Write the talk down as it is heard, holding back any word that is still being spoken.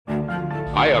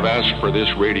I have asked for this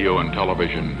radio and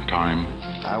television time.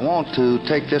 I want to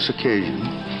take this occasion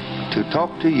to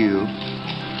talk to you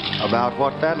about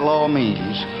what that law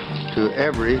means to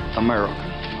every American.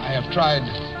 I have tried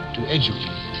to educate.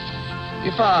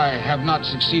 If I have not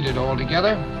succeeded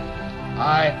altogether,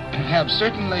 I have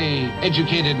certainly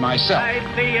educated myself. I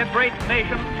see a great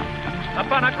nation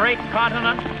upon a great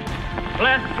continent,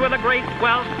 blessed with a great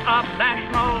wealth of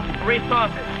national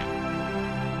resources.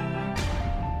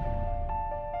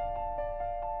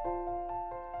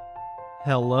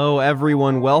 Hello,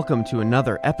 everyone. Welcome to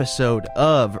another episode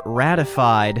of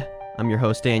Ratified. I'm your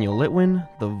host, Daniel Litwin,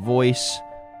 the voice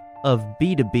of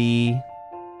B2B.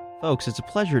 Folks, it's a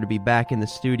pleasure to be back in the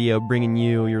studio bringing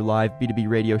you your live B2B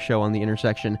radio show on the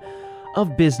intersection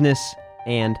of business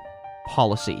and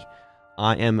policy.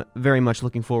 I am very much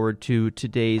looking forward to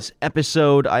today's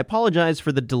episode. I apologize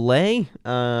for the delay.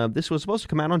 This was supposed to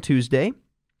come out on Tuesday,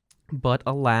 but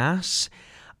alas,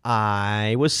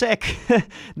 I was sick.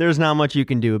 There's not much you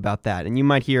can do about that. And you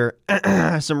might hear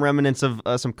some remnants of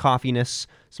some coughiness,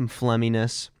 some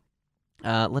phlegminess.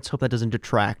 Let's hope that doesn't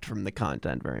detract from the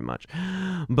content very much.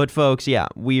 But folks, yeah,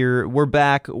 we're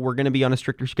back. We're going to be on a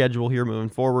stricter schedule here moving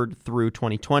forward through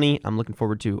 2020. I'm looking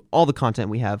forward to all the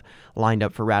content we have lined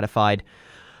up for Ratified.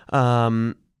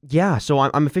 Yeah, so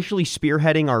I'm officially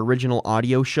spearheading our original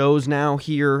audio shows now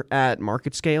here at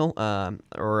Market Scale,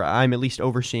 or I'm at least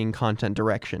overseeing content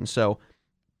direction. So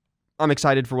I'm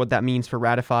excited for what that means for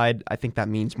Ratified. I think that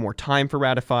means more time for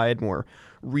Ratified, more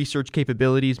research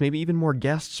capabilities, maybe even more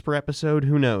guests per episode.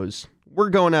 Who knows? We're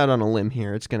going out on a limb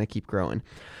here. It's going to keep growing.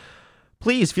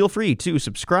 Please feel free to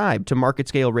subscribe to Market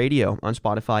Scale Radio on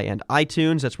Spotify and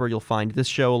iTunes. That's where you'll find this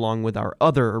show along with our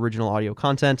other original audio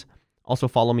content. Also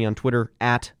follow me on Twitter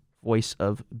at Voice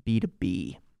of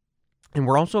B2B. And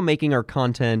we're also making our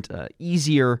content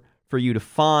easier for you to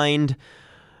find.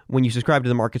 When you subscribe to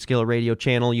the Market Scale Radio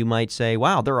channel, you might say,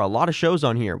 wow, there are a lot of shows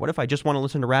on here. What if I just want to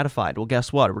listen to Ratified? Well,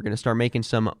 guess what? We're going to start making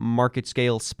some Market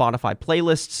Scale Spotify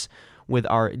playlists with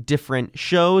our different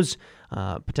shows,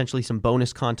 potentially some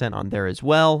bonus content on there as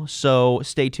well. So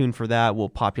stay tuned for that. We'll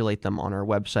populate them on our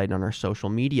website and on our social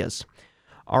medias.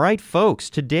 All right, folks,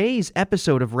 today's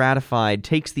episode of Ratified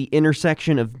takes the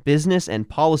intersection of business and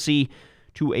policy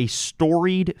to a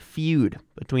storied feud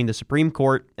between the Supreme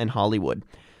Court and Hollywood.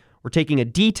 We're taking a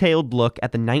detailed look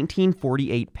at the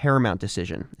 1948 Paramount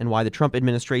decision and why the Trump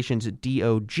administration's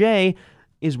DOJ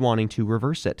is wanting to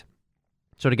reverse it.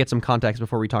 So to get some context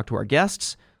before we talk to our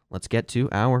guests, let's get to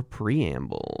our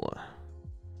preamble.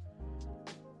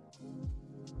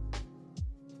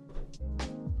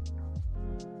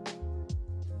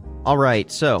 All right,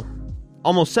 so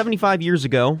almost 75 years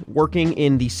ago, working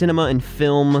in the cinema and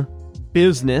film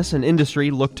business and industry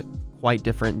looked quite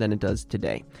different than it does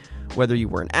today. Whether you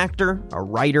were an actor, a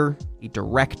writer, a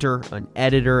director, an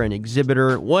editor, an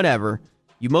exhibitor, whatever,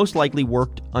 you most likely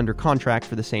worked under contract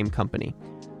for the same company.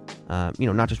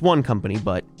 Not just one company,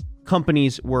 but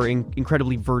companies were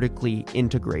incredibly vertically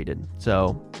integrated.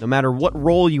 So no matter what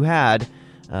role you had,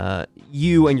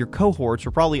 you and your cohorts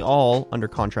were probably all under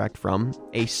contract from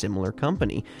a similar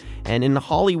company. And in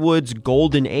Hollywood's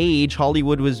golden age,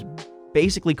 Hollywood was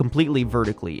basically completely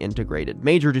vertically integrated.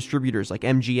 Major distributors like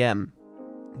MGM,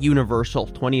 Universal,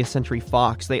 20th Century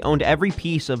Fox, they owned every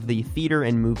piece of the theater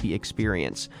and movie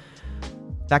experience.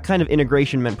 That kind of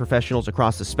integration meant professionals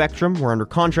across the spectrum were under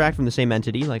contract from the same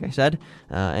entity, like I said,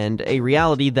 and a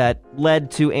reality that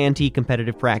led to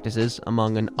anti-competitive practices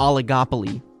among an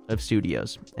oligopoly of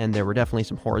studios. And there were definitely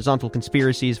some horizontal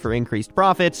conspiracies for increased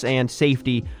profits and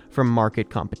safety from market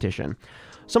competition.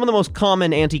 Some of the most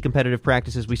common anti-competitive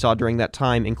practices we saw during that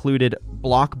time included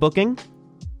block booking,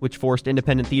 which forced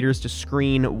independent theaters to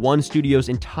screen one studio's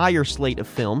entire slate of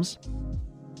films,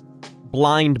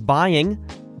 blind buying,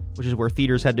 which is where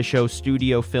theaters had to show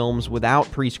studio films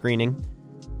without pre-screening,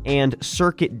 and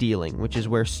circuit dealing, which is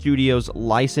where studios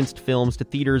licensed films to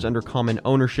theaters under common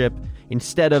ownership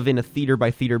instead of in a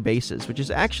theater-by-theater basis, which is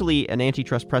actually an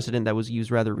antitrust precedent that was used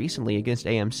rather recently against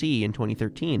AMC in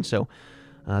 2013, so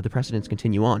the precedents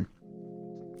continue on.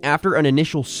 After an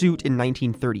initial suit in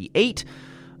 1938,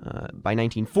 by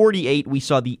 1948, we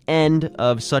saw the end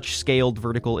of such scaled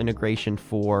vertical integration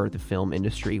for the film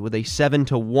industry, with a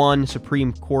 7-1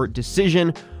 Supreme Court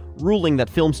decision ruling that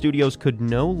film studios could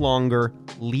no longer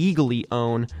legally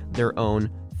own their own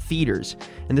theaters.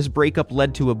 And this breakup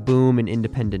led to a boom in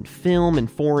independent film and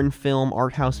foreign film,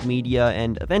 art house media,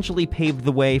 and eventually paved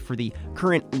the way for the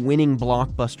current winning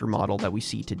blockbuster model that we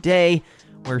see today,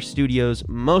 where studios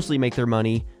mostly make their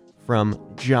money from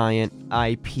giant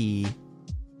IP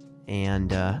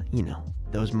and,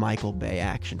 those Michael Bay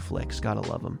action flicks. Gotta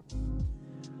love them.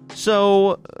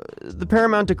 So, the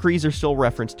Paramount decrees are still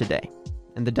referenced today,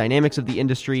 and the dynamics of the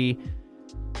industry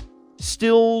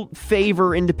still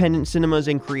favor independent cinemas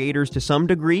and creators to some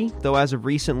degree, though as of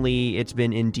recently, it's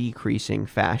been in decreasing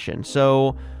fashion.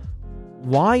 So,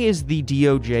 why is the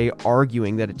DOJ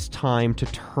arguing that it's time to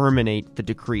terminate the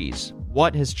decrees?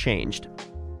 What has changed?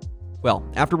 Well,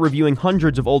 after reviewing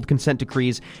hundreds of old consent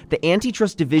decrees, the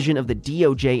Antitrust Division of the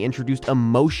DOJ introduced a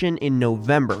motion in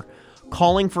November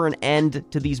calling for an end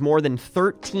to these more than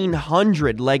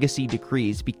 1,300 legacy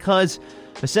decrees because,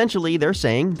 essentially, they're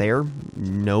saying they're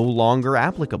no longer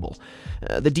applicable.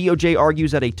 The DOJ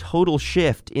argues that a total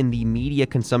shift in the media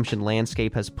consumption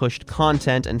landscape has pushed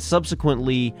content and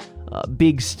subsequently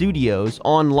big studios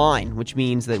online, which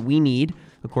means that we need,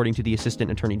 according to the Assistant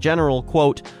Attorney General,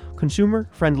 quote,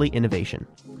 consumer-friendly innovation.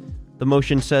 The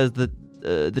motion says that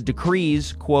the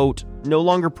decrees, quote, no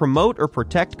longer promote or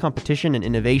protect competition and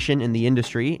innovation in the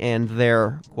industry, and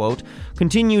their, quote,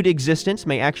 continued existence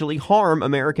may actually harm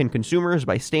American consumers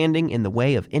by standing in the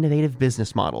way of innovative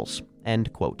business models,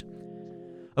 end quote.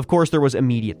 Of course, there was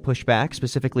immediate pushback,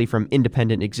 specifically from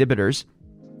independent exhibitors.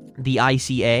 The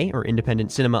ICA, or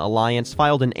Independent Cinema Alliance,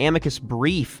 filed an amicus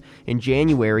brief in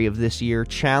January of this year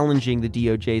challenging the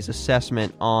DOJ's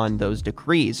assessment on those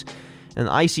decrees. And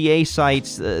the ICA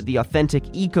cites the authentic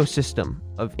ecosystem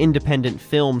of independent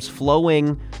films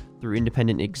flowing through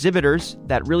independent exhibitors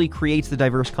that really creates the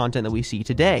diverse content that we see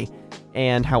today,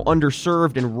 and how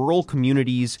underserved and rural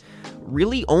communities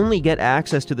really only get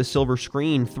access to the silver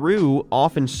screen through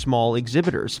often small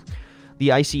exhibitors. The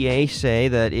ICA say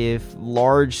that if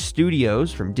large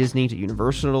studios, from Disney to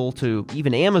Universal to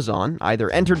even Amazon, either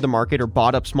entered the market or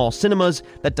bought up small cinemas,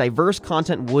 that diverse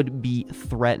content would be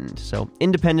threatened. So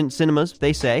independent cinemas,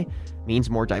 they say,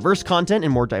 means more diverse content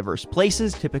in more diverse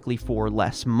places, typically for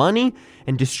less money,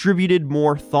 and distributed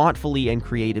more thoughtfully and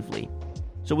creatively.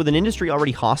 So with an industry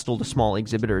already hostile to small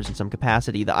exhibitors in some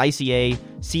capacity, the ICA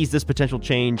sees this potential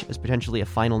change as potentially a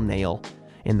final nail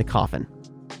in the coffin.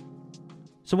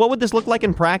 So what would this look like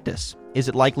in practice? Is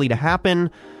it likely to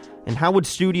happen? And how would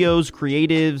studios,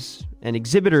 creatives, and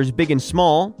exhibitors, big and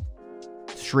small,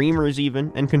 streamers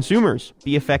even, and consumers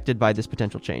be affected by this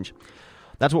potential change?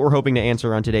 That's what we're hoping to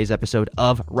answer on today's episode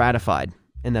of Ratified.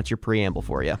 And that's your preamble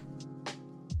for you.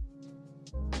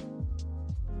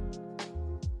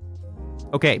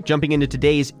 Okay, jumping into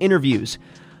today's interviews.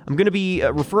 I'm going to be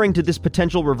referring to this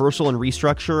potential reversal and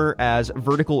restructure as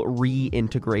vertical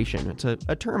reintegration. It's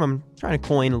a term I'm trying to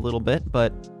coin a little bit,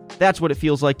 but that's what it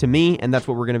feels like to me, and that's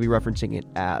what we're going to be referencing it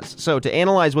as. So to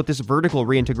analyze what this vertical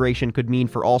reintegration could mean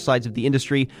for all sides of the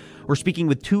industry, we're speaking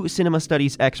with two cinema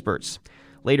studies experts.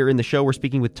 Later in the show, we're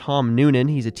speaking with Tom Noonan.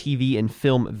 He's a TV and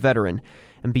film veteran.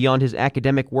 And beyond his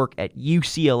academic work at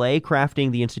UCLA,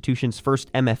 crafting the institution's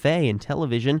first MFA in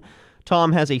television,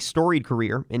 Tom has a storied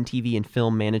career in TV and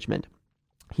film management.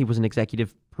 He was an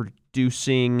executive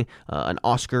producing an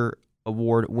Oscar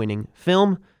award-winning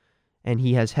film, and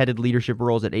he has headed leadership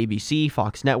roles at ABC,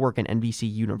 Fox Network, and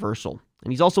NBC Universal.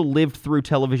 And he's also lived through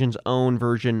television's own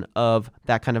version of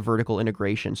that kind of vertical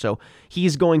integration. So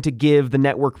he's going to give the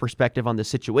network perspective on the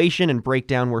situation and break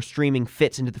down where streaming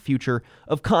fits into the future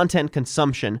of content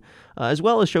consumption, as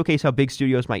well as showcase how big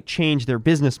studios might change their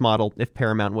business model if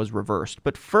Paramount was reversed.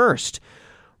 But first,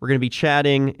 we're going to be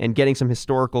chatting and getting some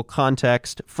historical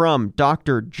context from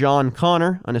Dr. John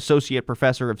Connor, an associate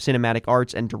professor of cinematic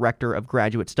arts and director of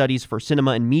graduate studies for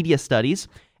cinema and media studies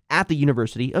at the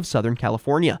University of Southern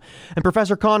California. And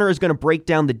Professor Connor is going to break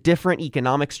down the different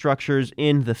economic structures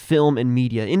in the film and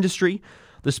media industry,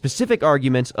 the specific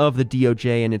arguments of the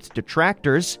DOJ and its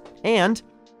detractors, and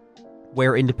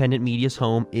where independent media's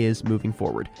home is moving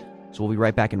forward. So we'll be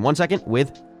right back in 1 second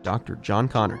with Dr. John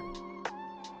Connor.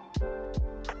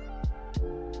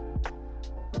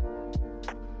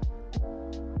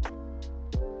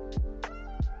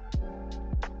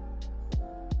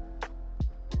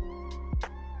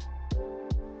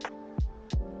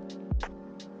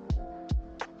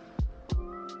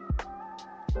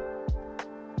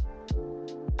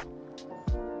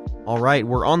 All right,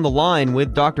 we're on the line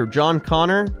with Dr. John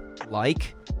Connor,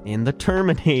 like in The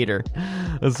Terminator,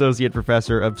 Associate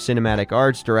Professor of Cinematic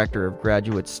Arts, Director of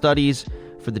Graduate Studies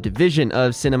for the Division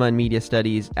of Cinema and Media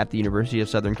Studies at the University of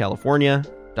Southern California.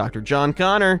 Dr. John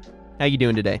Connor, how you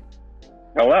doing today?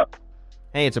 Hello.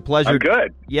 Hey, it's a pleasure. I'm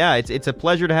good. Yeah, it's a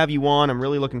pleasure to have you on. I'm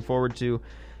really looking forward to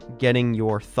getting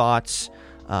your thoughts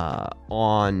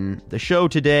on the show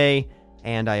today,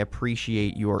 and I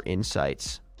appreciate your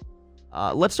insights.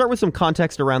 Let's start with some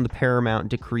context around the Paramount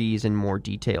decrees in more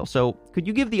detail. So, could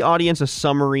you give the audience a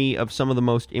summary of some of the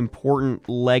most important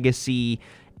legacy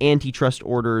antitrust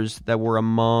orders that were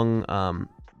among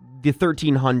the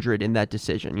 1300 in that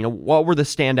decision? You know, what were the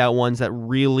standout ones that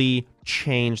really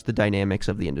changed the dynamics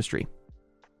of the industry?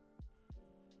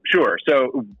 Sure.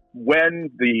 So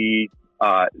when the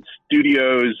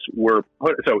studios were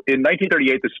put, so in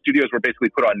 1938, the studios were basically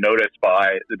put on notice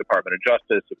by the Department of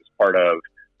Justice. It was part of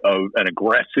an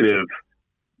aggressive,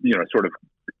 sort of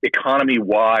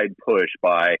economy-wide push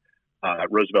by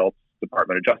Roosevelt's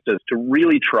Department of Justice to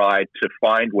really try to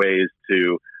find ways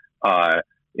to,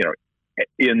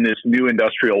 in this new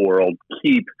industrial world,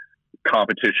 keep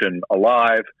competition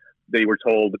alive. They were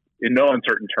told in no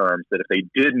uncertain terms that if they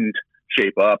didn't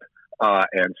shape up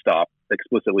and stop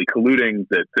explicitly colluding,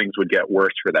 that things would get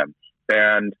worse for them.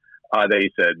 And they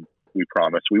said, we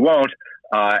promise we won't.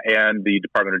 And the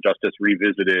Department of Justice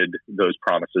revisited those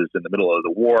promises in the middle of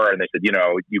the war. And they said,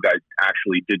 you guys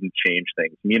actually didn't change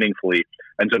things meaningfully.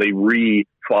 And so they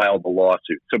refiled the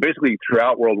lawsuit. So basically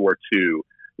throughout World War II,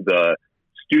 the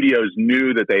studios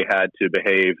knew that they had to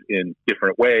behave in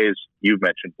different ways. You've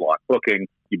mentioned block booking.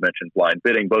 You mentioned blind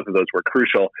bidding. Both of those were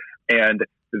crucial. And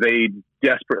they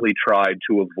desperately tried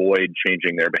to avoid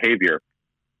changing their behavior.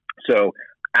 So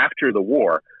after the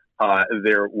war,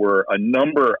 there were a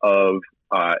number of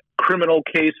criminal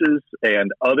cases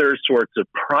and other sorts of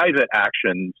private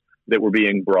actions that were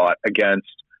being brought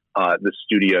against the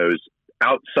studios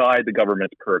outside the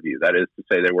government's purview. That is to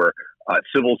say, there were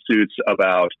civil suits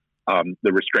about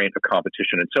the restraint of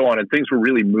competition and so on, and things were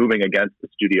really moving against the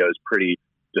studios pretty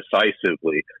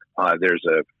decisively. There's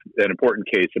an important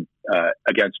case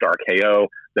against RKO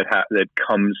that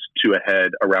comes to a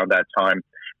head around that time.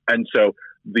 And so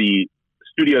the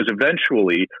studios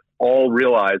eventually all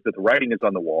realized that the writing is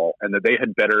on the wall and that they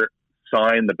had better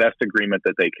sign the best agreement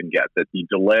that they can get, that the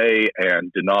delay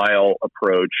and denial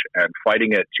approach and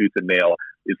fighting it tooth and nail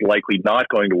is likely not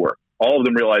going to work. All of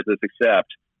them realize this except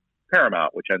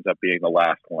Paramount, which ends up being the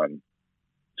last one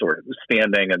sort of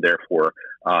standing and therefore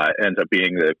ends up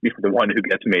being the one who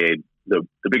gets made the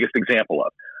biggest example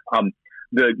of.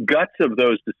 The guts of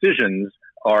those decisions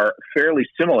are fairly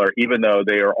similar, even though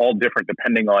they are all different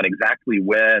depending on exactly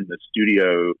when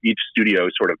each studio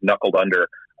sort of knuckled under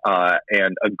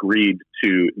and agreed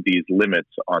to these limits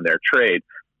on their trade.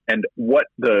 And what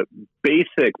the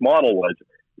basic model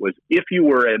was if you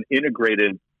were a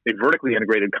vertically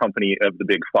integrated company of the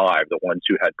big five, the ones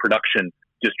who had production,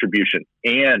 distribution,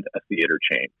 and a theater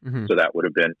chain. Mm-hmm. So that would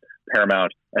have been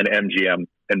Paramount and MGM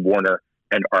and Warner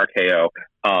and RKO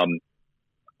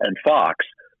and Fox.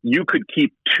 You could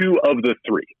keep two of the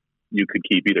three. You could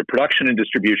keep either production and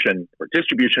distribution or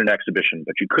distribution and exhibition,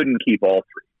 but you couldn't keep all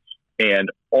three. And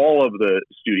all of the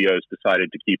studios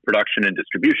decided to keep production and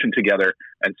distribution together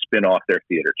and spin off their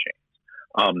theater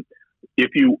chains.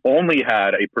 If you only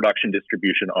had a production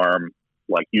distribution arm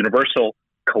like Universal,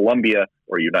 Columbia,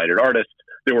 or United Artists,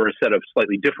 there were a set of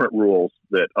slightly different rules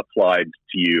that applied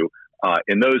to you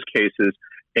in those cases.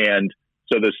 And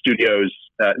so those studios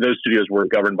were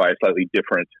governed by a slightly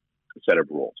different set of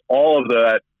rules. All of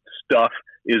that stuff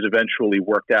is eventually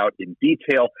worked out in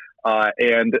detail.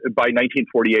 And by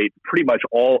 1948, pretty much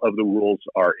all of the rules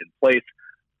are in place.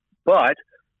 But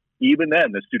even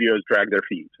then, the studios drag their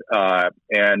feet.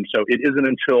 And so it isn't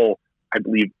until, I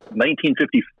believe,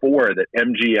 1954 that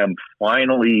MGM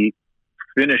finally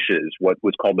finishes what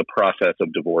was called the process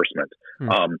of divorcement.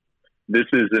 This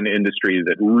is an industry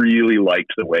that really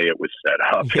liked the way it was set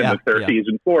up in the 30s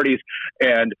and 40s,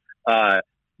 and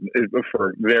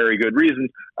for very good reasons.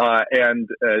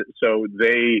 So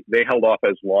they held off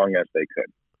as long as they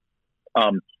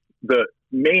could. The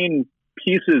main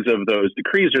pieces of those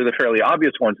decrees are the fairly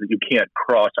obvious ones that you can't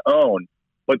cross-own,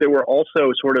 but there were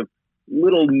also sort of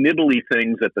little nibbly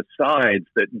things at the sides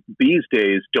that these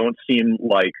days don't seem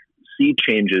like sea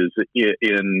changes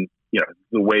in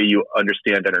the way you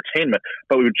understand entertainment,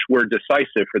 but which were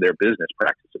decisive for their business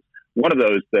practices. One of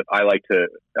those that I like to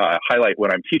highlight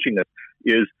when I'm teaching this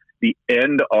is the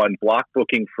end on block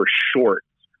booking for shorts.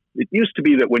 It used to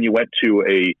be that when you went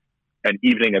to an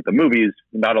evening at the movies,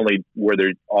 not only were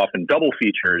there often double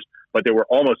features, but there were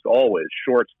almost always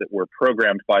shorts that were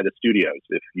programmed by the studios.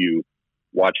 If you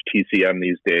watch TCM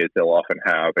these days, they'll often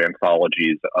have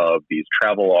anthologies of these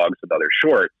travelogues and other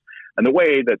shorts. And the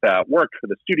way that worked for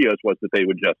the studios was that they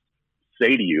would just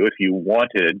say to you, if you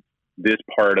wanted this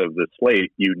part of the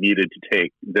slate, you needed to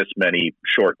take this many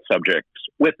short subjects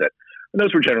with it. And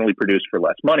those were generally produced for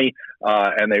less money,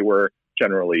 and they were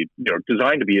generally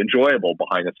designed to be enjoyable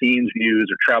behind-the-scenes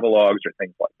views or travelogues or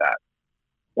things like that.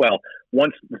 Well,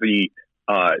 once the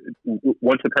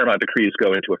Paramount decrees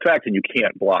go into effect and you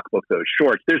can't block book those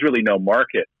shorts, there's really no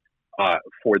market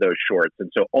for those shorts. And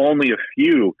so only a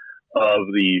few of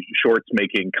the shorts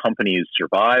making companies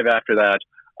survive after that.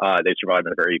 They survive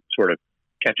in a very sort of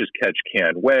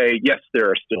catch-as-catch-can way. Yes, there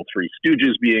are still Three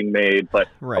Stooges being made, but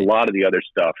Right. a lot of the other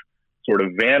stuff sort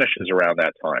of vanishes around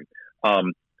that time.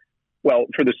 Well,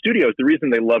 for the studios, the reason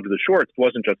they loved the shorts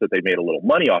wasn't just that they made a little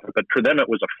money off it, but for them it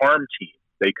was a farm team.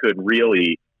 They could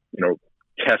really,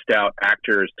 test out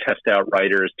actors, test out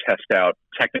writers, test out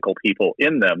technical people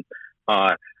in them.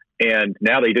 And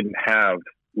now they didn't have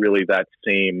really that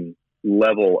same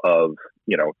level of,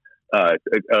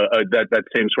 that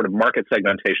same sort of market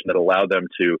segmentation that allowed them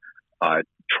to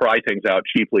try things out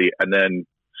cheaply and then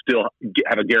still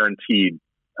have a guaranteed,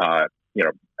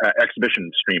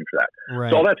 exhibition stream for that.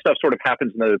 Right. So all that stuff sort of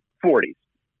happens in the 40s.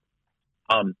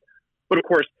 But of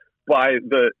course, by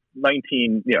the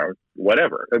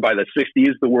by the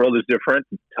 60s, the world is different.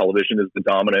 Television is the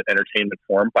dominant entertainment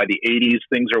form. By the 80s,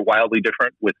 things are wildly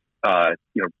different with,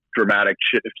 dramatic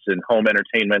shifts in home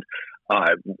entertainment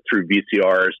through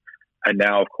VCRs, and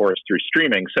now, of course, through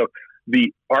streaming. So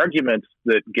the arguments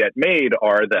that get made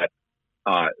are that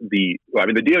the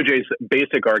DOJ's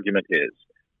basic argument is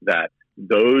that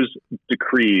those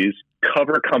decrees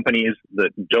cover companies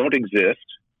that don't exist,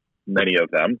 many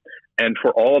of them, and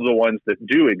for all of the ones that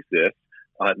do exist,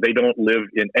 they don't live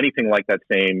in anything like that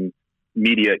same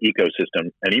media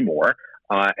ecosystem anymore.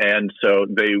 And so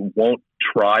they won't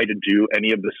try to do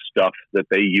any of the stuff that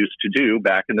they used to do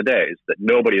back in the days, that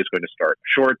nobody is going to start a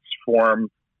shorts form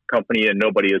company and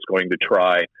nobody is going to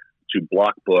try to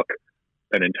block book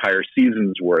an entire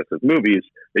season's worth of movies.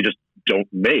 They just don't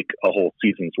make a whole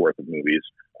season's worth of movies.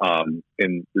 And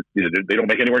they don't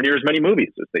make anywhere near as many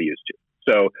movies as they used to.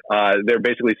 So they're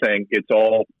basically saying it's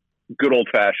all good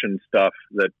old-fashioned stuff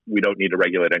that we don't need to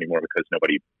regulate anymore because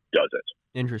nobody does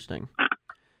it. Interesting.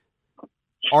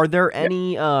 Are there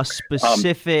any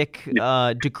specific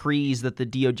decrees that the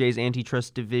DOJ's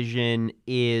antitrust division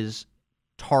is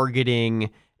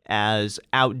targeting as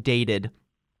outdated?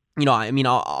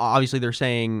 Obviously they're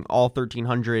saying all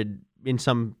 1,300 in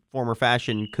some form or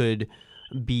fashion could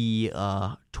be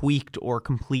tweaked or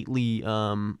completely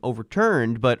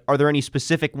overturned, but are there any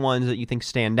specific ones that you think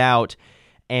stand out?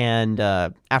 And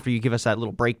after you give us that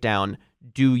little breakdown,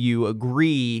 do you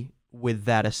agree with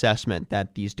that assessment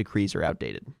that these decrees are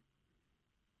outdated?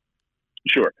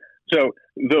 Sure. So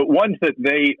the ones that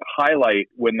they highlight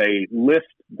when they list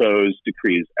those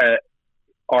decrees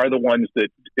are the ones that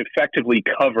effectively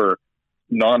cover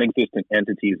non-existent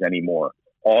entities anymore.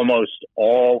 Almost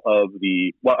all of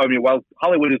while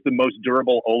Hollywood is the most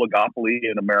durable oligopoly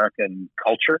in American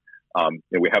culture,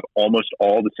 we have almost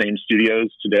all the same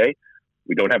studios today.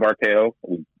 We don't have RKO.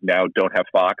 We now don't have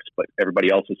Fox, but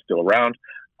everybody else is still around.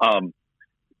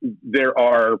 There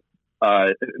are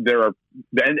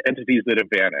entities that have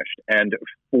vanished, and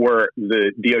for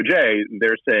the DOJ,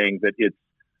 they're saying that it's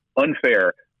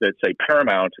unfair that, say,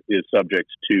 Paramount is subject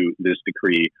to this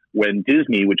decree when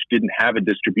Disney, which didn't have a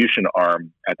distribution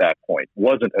arm at that point,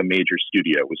 wasn't a major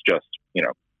studio, it was just,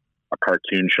 a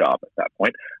cartoon shop at that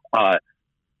point,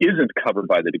 isn't covered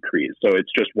by the decrees. So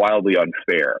it's just wildly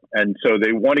unfair. And so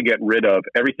they want to get rid of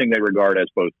everything they regard as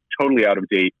both totally out of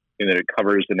date in that it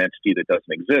covers an entity that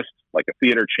doesn't exist, like a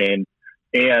theater chain,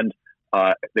 and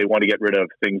they want to get rid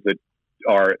of things that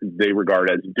they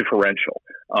regard as differential,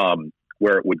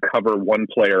 where it would cover one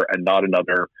player and not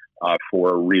another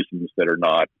for reasons that are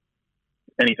not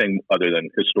anything other than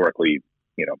historically,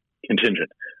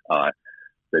 contingent.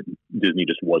 That Disney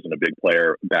just wasn't a big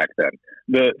player back then.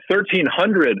 The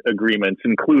 1,300 agreements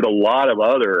include a lot of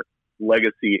other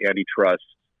legacy antitrust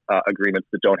agreements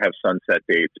that don't have sunset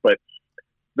dates. But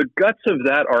the guts of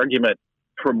that argument,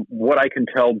 from what I can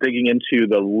tell, digging into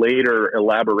the later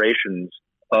elaborations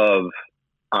of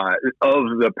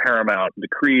the Paramount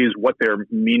decrees, what their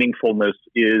meaningfulness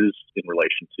is in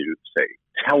relation to, say,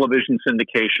 television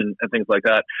syndication and things like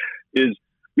that, is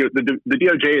the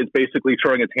DOJ is basically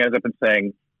throwing its hands up and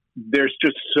saying, there's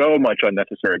just so much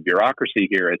unnecessary bureaucracy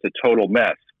here. It's a total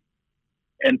mess.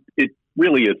 And it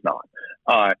really is not.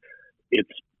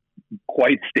 It's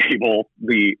quite stable.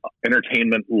 The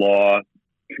entertainment law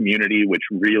community, which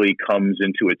really comes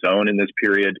into its own in this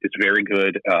period, is very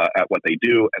good at what they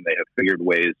do, and they have figured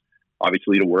ways,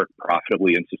 obviously, to work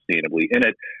profitably and sustainably in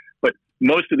it. But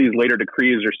most of these later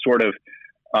decrees are sort of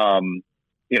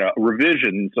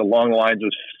revisions along the lines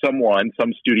of some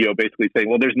studio basically saying,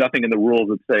 well, there's nothing in the rules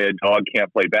that say a dog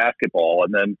can't play basketball.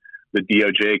 And then the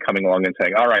DOJ coming along and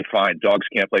saying, all right, fine, dogs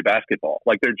can't play basketball.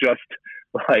 Like, they're just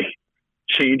like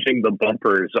changing the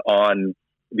bumpers on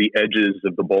the edges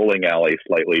of the bowling alley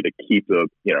slightly to keep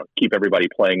everybody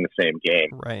playing the same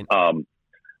game. Right.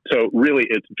 So really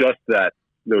it's just that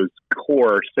those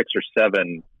core 6 or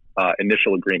 7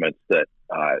 initial agreements that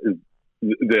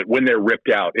that when they're ripped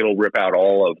out, it'll rip out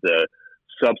all of the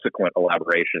subsequent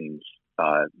elaborations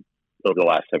over the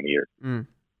last 70 years. Mm.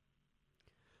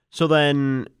 So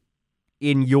then,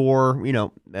 in your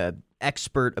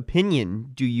expert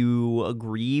opinion, do you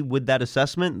agree with that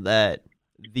assessment that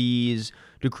these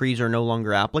decrees are no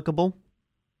longer applicable?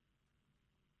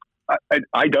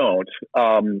 I don't.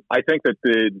 I think that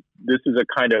this is a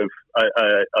kind of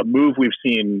a move we've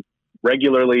seen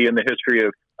regularly in the history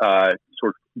of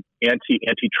sort of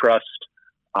antitrust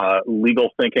legal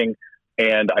thinking,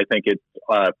 and I think it's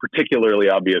particularly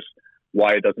obvious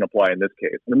why it doesn't apply in this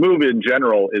case. The move in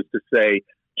general is to say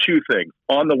two things.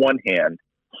 On the one hand,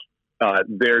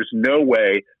 there's no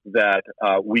way that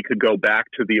we could go back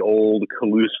to the old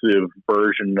collusive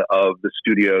version of the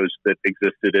studios that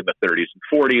existed in the 30s and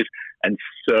 40s. And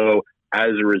so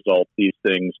as a result, these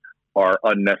things are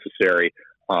unnecessary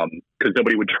because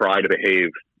nobody would try to behave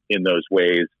in those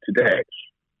ways today.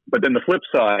 But then the flip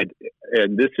side,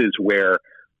 and this is where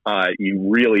you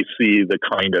really see the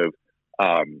kind of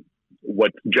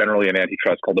what's generally in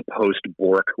antitrust called the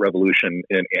post-Bork revolution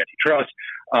in antitrust,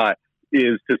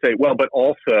 is to say, well, but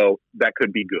also that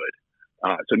could be good.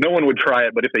 So no one would try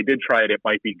it, but if they did try it, it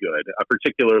might be good.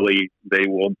 Particularly, they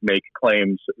will make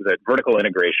claims that vertical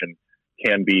integration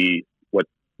can be what,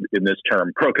 in this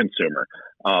term, pro-consumer,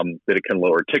 that it can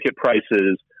lower ticket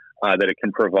prices, that it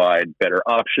can provide better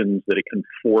options, that it can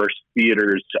force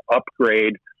theaters to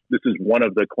upgrade. This is one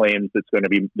of the claims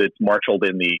that's marshaled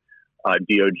in the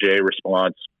DOJ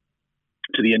response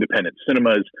to the independent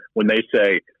cinemas when they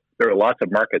say there are lots of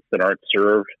markets that aren't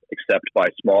served except by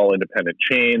small independent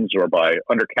chains or by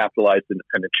undercapitalized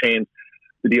independent chains.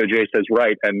 The DOJ says,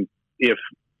 right, and if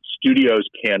studios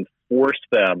can force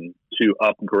them to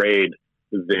upgrade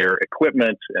their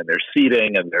equipment and their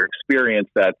seating and their experience,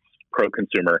 that's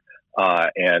pro-consumer,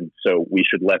 and so we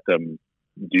should let them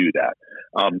do that.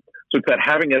 So it's that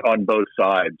having it on both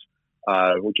sides,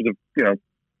 which is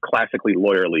classically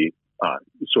lawyerly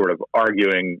sort of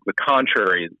arguing the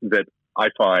contrary, that I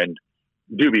find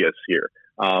dubious here.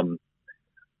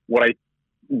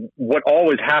 What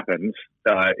always happens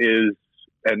is,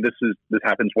 and this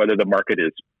happens whether the market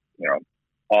is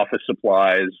office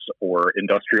supplies or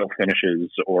industrial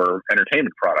finishes or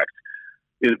entertainment products,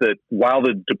 is that while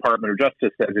the Department of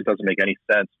Justice says it doesn't make any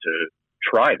sense to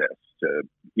try this, to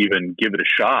even give it a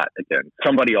shot again,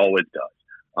 somebody always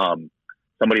does.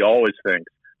 Somebody always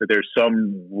thinks that there's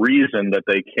some reason that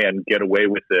they can get away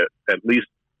with it, at least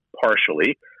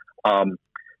partially.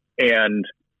 And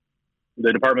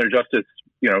the Department of Justice,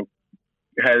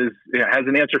 has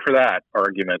an answer for that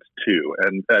argument too.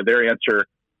 And their answer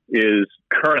is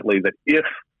currently that if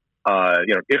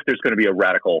there's going to be a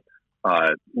radical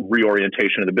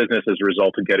reorientation of the business as a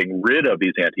result of getting rid of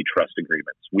these antitrust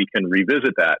agreements, we can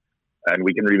revisit that. And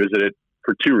we can revisit it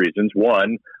for two reasons.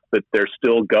 One, that they're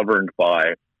still governed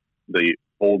by the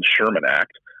old Sherman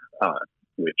Act,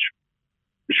 which,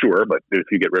 sure, but if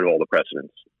you get rid of all the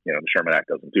precedents, the Sherman Act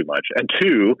doesn't do much. And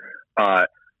two,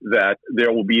 that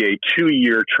there will be a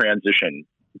 2-year transition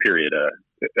period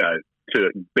to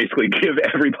basically give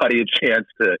everybody a chance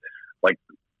to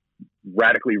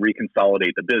radically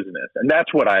reconsolidate the business. And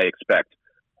that's what I expect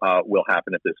will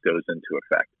happen if this goes into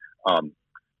effect.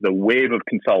 The wave of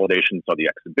consolidations on the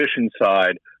exhibition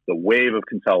side, the wave of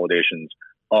consolidations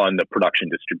on the production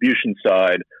distribution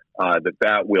side,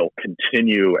 that will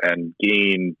continue and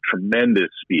gain tremendous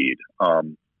speed,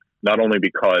 not only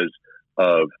because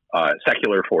of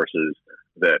secular forces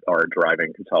that are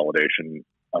driving consolidation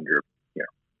under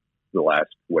the last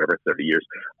 30 years,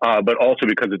 but also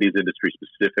because of these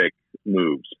industry-specific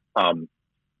moves.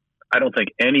 I don't think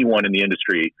anyone in the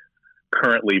industry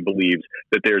currently believes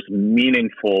that there are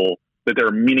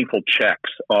meaningful checks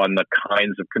on the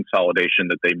kinds of consolidation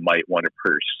that they might want to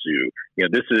pursue.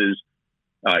 This is,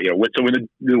 so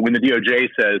when the DOJ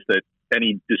says that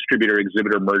any distributor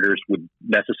exhibitor mergers would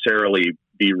necessarily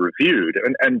be reviewed,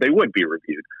 and they would be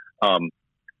reviewed,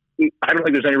 I don't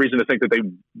think there's any reason to think that they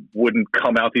wouldn't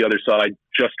come out the other side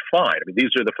just fine. I mean, these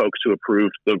are the folks who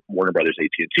approved the Warner Brothers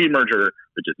AT&T merger,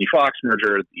 the Disney Fox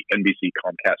merger, the NBC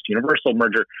Comcast Universal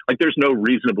merger. There's no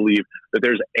reason to believe that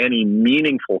there's any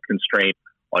meaningful constraint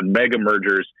on mega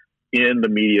mergers in the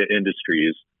media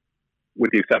industries, with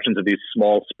the exceptions of these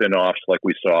small spin-offs like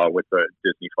we saw with the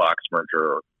Disney Fox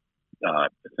merger, or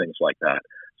things like that.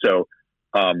 So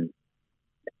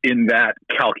in that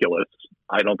calculus,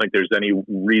 I don't think there's any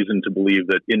reason to believe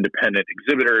that independent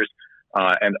exhibitors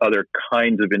and other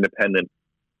kinds of independent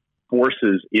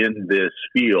forces in this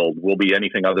field will be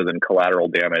anything other than collateral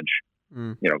damage,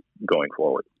 going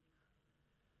forward.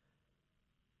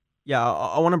 Yeah,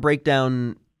 I want to break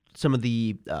down some of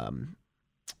the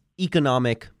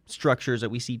economic structures that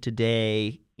we see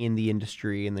today in the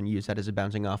industry, and then use that as a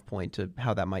bouncing off point to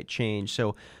how that might change.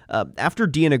 So after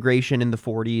deintegration in the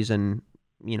 40s, and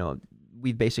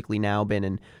we've basically now been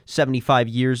in 75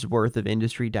 years worth of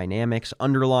industry dynamics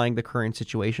underlying the current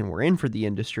situation we're in for the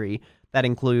industry. That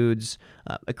includes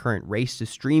a current race to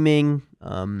streaming,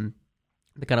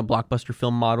 the kind of blockbuster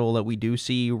film model that we do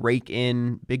see rake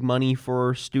in big money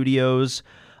for studios.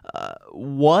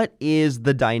 What is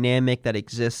the dynamic that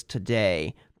exists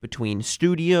today between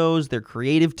studios, their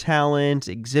creative talent,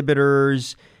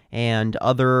 exhibitors, and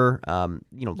other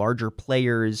larger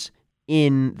players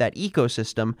in that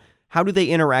ecosystem? How do they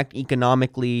interact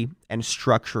economically and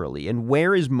structurally? And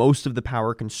where is most of the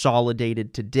power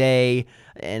consolidated today?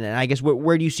 And I guess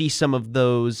where do you see some of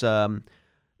those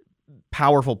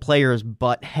powerful players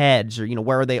butt heads, or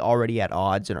where are they already at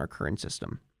odds in our current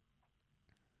system?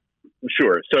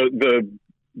 Sure. So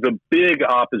the big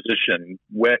opposition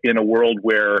in a world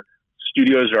where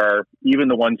studios are, even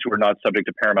the ones who are not subject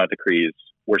to Paramount decrees,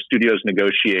 where studios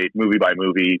negotiate movie by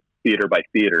movie, theater by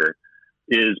theater,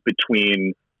 is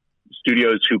between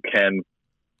studios who can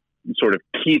sort of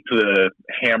keep the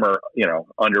hammer,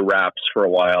 under wraps for a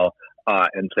while,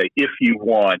 and say, if you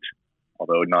want,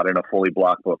 although not in a fully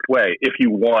block-booked way, if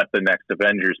you want the next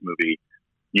Avengers movie,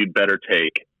 you'd better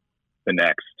take the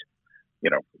next,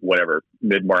 whatever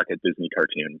mid-market Disney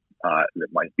cartoon that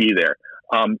might be there.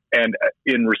 And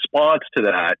in response to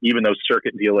that, even though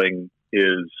circuit dealing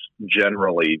is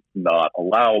generally not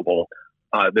allowable,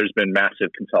 there's been massive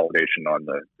consolidation on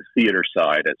the theater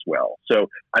side as well. So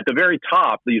at the very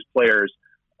top, these players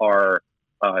are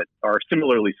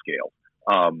similarly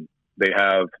scaled. They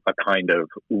have a kind of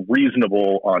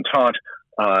reasonable entente.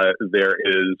 There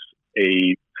is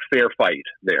a fair fight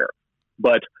there.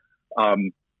 But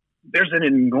there's an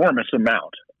enormous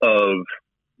amount of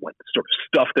sort of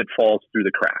stuff that falls through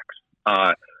the cracks,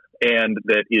 and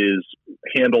that is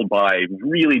handled by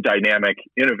really dynamic,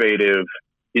 innovative,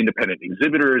 independent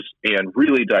exhibitors and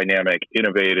really dynamic,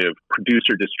 innovative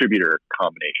producer-distributor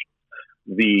combinations.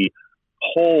 The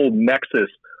whole nexus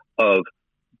of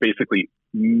basically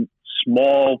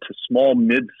small to small,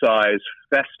 mid-size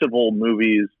festival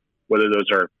movies, whether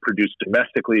those are produced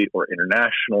domestically or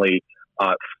internationally,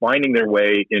 finding their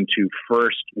way into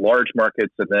first large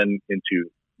markets and then into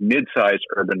mid-sized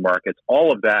urban markets.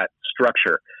 All of that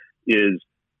structure is,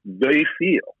 they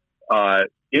feel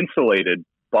insulated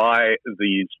by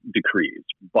these decrees,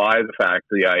 by the fact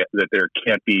that there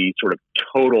can't be sort of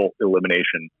total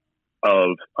elimination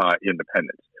of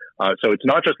independence. So it's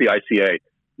not just the ICA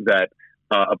that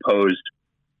opposed,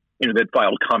 that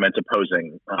filed comments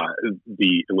opposing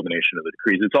the elimination of the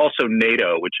decrees. It's also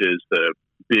NATO, which is the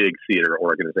big theater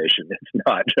organization. It's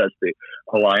not just the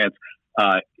alliance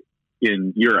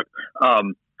in Europe.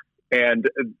 And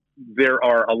there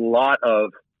are a lot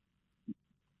of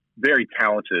very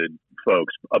talented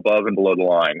folks above and below the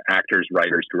line, actors,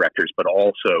 writers, directors, but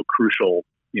also crucial,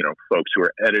 folks who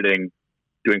are editing,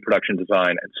 doing production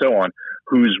design, and so on,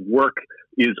 whose work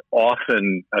is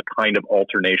often a kind of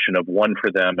alternation of one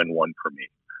for them and one for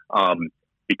me,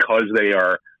 because they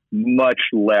are much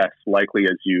less likely,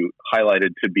 as you highlighted,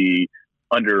 to be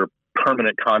under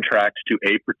permanent contract to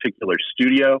a particular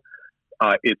studio.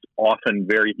 It's often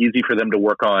very easy for them to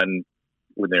work on,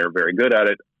 when they're very good at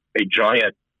it, a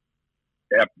giant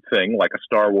thing like a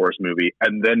Star Wars movie,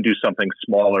 and then do something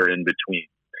smaller in between.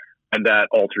 And that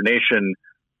alternation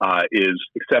is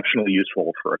exceptionally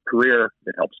useful for a career.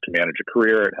 It helps to manage a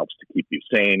career. It helps to keep you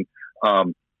sane.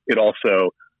 It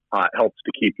also helps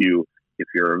to keep you, if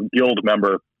you're a guild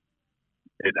member,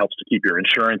 it helps to keep your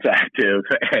insurance active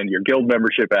and your guild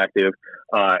membership active,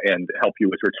 and help you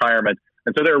with retirement.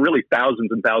 And so there are really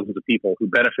thousands and thousands of people who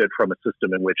benefit from a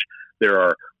system in which there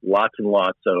are lots and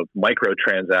lots of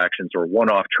microtransactions or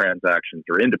one-off transactions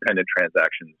or independent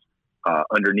transactions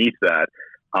underneath that.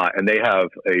 And they have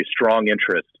a strong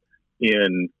interest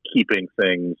in keeping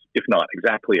things, if not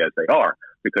exactly as they are,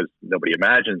 because nobody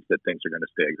imagines that things are going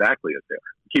to stay exactly as they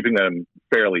are, keeping them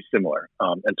fairly similar.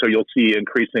 And so you'll see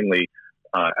increasingly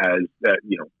as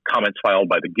comments filed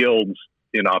by the guilds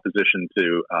in opposition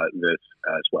to this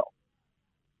as well.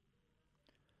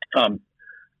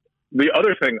 The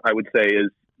other thing I would say is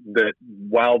that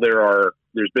while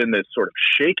there's been this sort of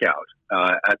shakeout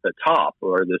at the top,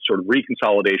 or this sort of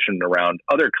reconsolidation around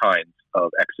other kinds of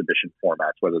exhibition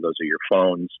formats, whether those are your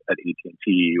phones at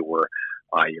AT&T or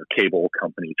your cable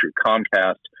company through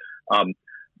Comcast.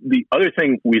 The other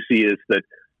thing we see is that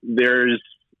there's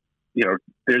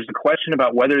the question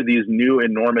about whether these new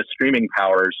enormous streaming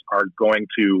powers are going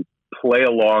to play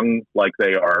along like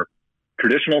they are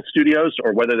traditional studios,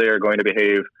 or whether they are going to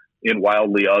behave in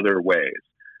wildly other ways.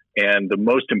 And the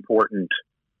most important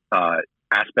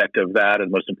aspect of that, and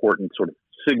the most important sort of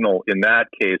signal in that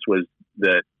case, was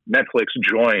that Netflix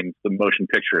joined the Motion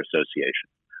Picture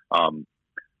Association.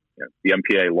 The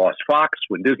MPA lost Fox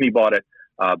when Disney bought it,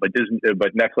 but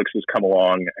Netflix has come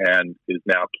along and is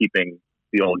now keeping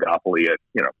the oligopoly at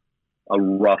a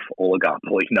rough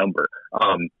oligopoly number.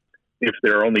 If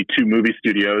there are only two movie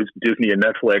studios, Disney and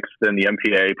Netflix, then the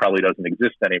MPA probably doesn't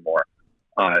exist anymore.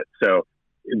 So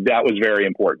that was very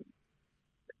important.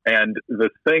 And the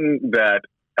thing that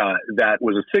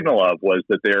was a signal of was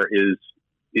that there is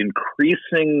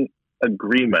increasing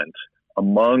agreement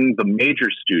among the major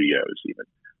studios, even,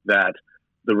 that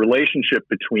the relationships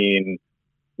between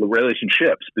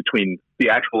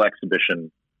theatrical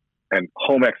exhibition and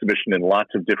home exhibition in lots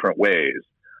of different ways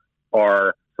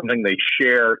are something they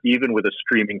share even with a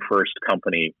streaming first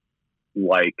company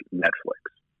like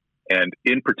Netflix. And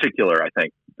in particular, I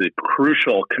think the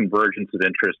crucial convergence of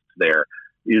interests there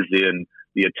is in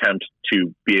the attempt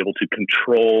to be able to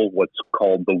control what's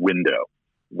called the window.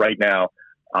 Right now,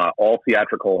 all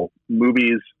theatrical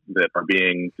movies that are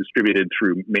being distributed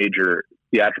through major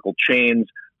theatrical chains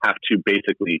have to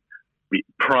basically be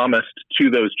promised to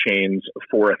those chains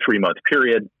for a 3-month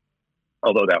period,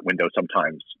 although that window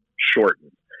sometimes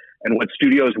shortens. And what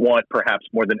studios want, perhaps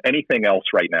more than anything else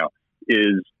right now,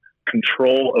 is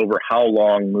control over how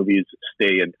long movies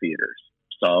stay in theaters.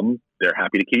 Some they're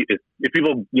happy to keep. If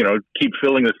people keep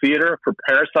filling the theater for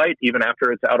Parasite even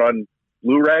after it's out on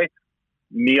Blu-ray,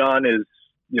 Neon is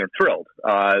thrilled.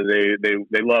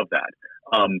 They love that.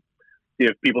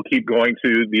 If people keep going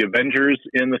to the Avengers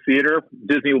in the theater,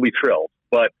 Disney will be thrilled.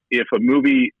 But if a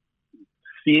movie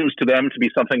seems to them to be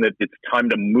something that it's time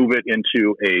to move it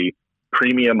into a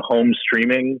premium home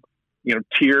streaming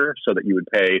tier, so that you would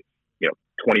pay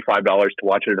 $25 to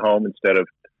watch it at home instead of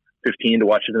 $15 to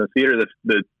watch it in the theater,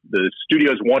 the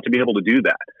studios want to be able to do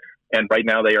that, and right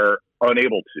now they are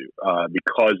unable to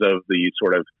because of the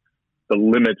sort of the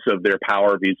limits of their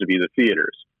power vis-a-vis the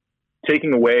theaters.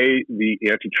 Taking away the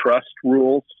antitrust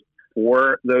rules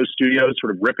for those studios,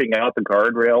 sort of ripping out the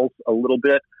guardrails a little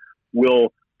bit,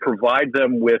 will provide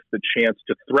them with the chance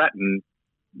to threaten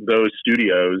those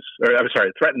studios,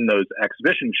 threaten those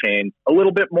exhibition chains a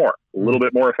little bit more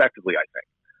effectively, I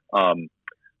think.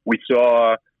 We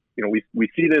saw, we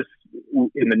see this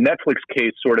in the Netflix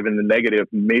case, sort of in the negative,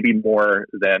 maybe more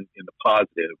than in the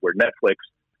positive, where Netflix,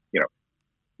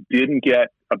 didn't get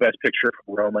a Best Picture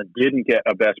for Roma, didn't get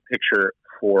a Best Picture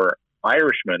for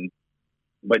Irishman,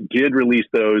 but did release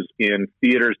those in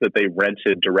theaters that they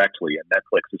rented directly, and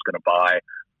Netflix is going to buy,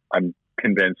 I'm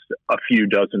convinced, a few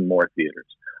dozen more theaters.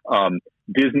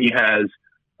 Disney has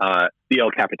the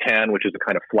El Capitan, which is a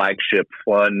kind of flagship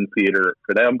fun theater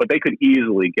for them, but they could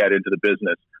easily get into the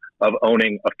business of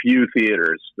owning a few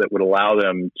theaters that would allow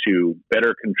them to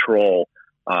better control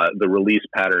the release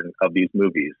pattern of these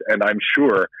movies. And I'm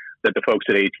sure that the folks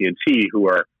at AT&T, who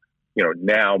are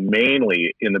now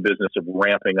mainly in the business of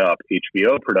ramping up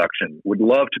HBO production, would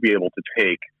love to be able to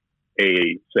take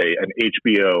an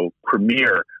HBO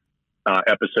premiere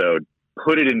episode,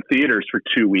 put it in theaters for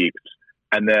 2 weeks,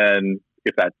 and then,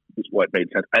 if that is what made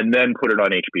sense, and then put it on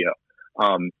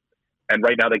HBO. And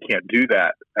right now they can't do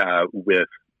that with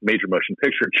major motion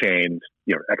picture chains,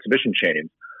 exhibition chains.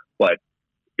 But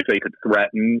if they could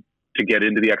threaten to get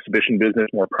into the exhibition business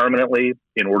more permanently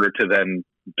in order to then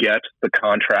get the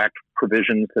contract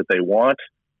provisions that they want,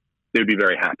 they'd be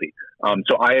very happy.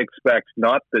 So I expect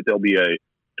not that there'll be a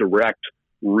direct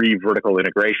vertical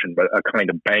integration, but a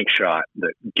kind of bank shot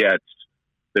that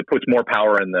puts more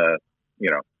power in the,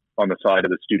 on the side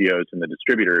of the studios and the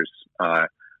distributors. And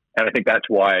I think that's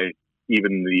why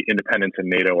even the independents and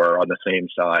NATO are on the same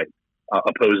side,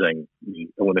 opposing the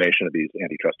elimination of these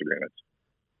antitrust agreements.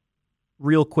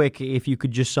 Real quick, if you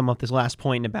could just sum up this last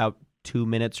point in about 2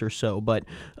 minutes or so, but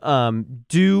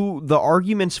do the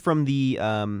arguments from the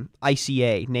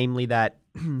ICA, namely that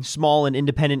small and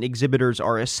independent exhibitors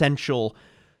are essential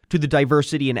to the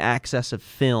diversity and access of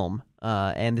film,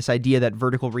 and this idea that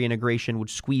vertical reintegration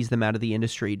would squeeze them out of the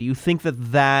industry, do you think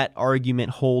that argument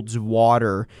holds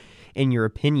water in your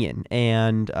opinion?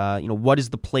 And what is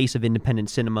the place of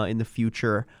independent cinema in the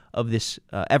future of this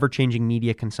ever-changing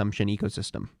media consumption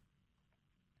ecosystem?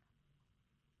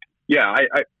 Yeah,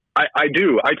 I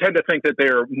do. I tend to think that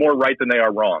they're more right than they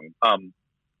are wrong.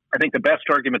 I think the best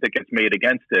argument that gets made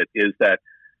against it is that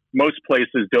most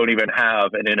places don't even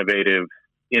have an innovative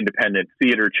independent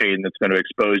theater chain that's going to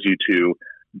expose you to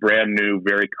brand new,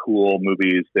 very cool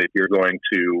movies that you're going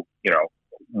to,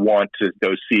 want to go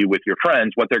see with your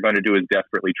friends. What they're going to do is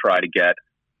desperately try to get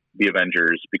the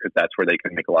Avengers because that's where they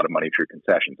can make a lot of money through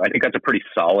concessions. I think that's a pretty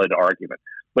solid argument.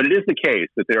 But it is the case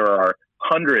that there are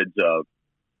hundreds of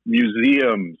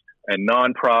museums and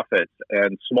nonprofits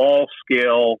and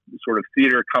small-scale sort of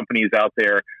theater companies out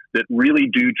there that really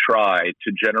do try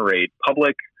to generate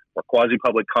public or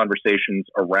quasi-public conversations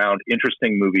around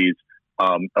interesting movies,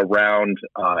 around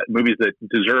movies that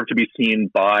deserve to be seen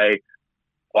by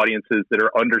audiences that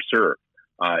are underserved.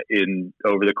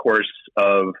 Over the course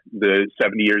of the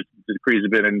 70 years the decrees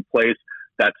have been in place,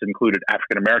 that's included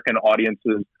African-American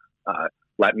audiences,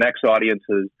 Latinx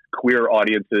audiences, queer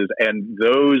audiences, and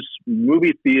those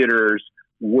movie theaters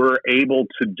were able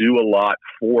to do a lot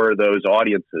for those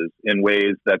audiences in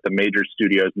ways that the major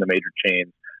studios and the major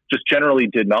chains just generally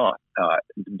did not.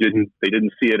 They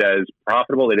didn't see it as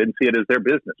profitable. They didn't see it as their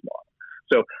business model.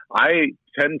 So I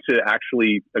tend to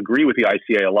actually agree with the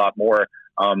ICA a lot more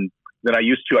than I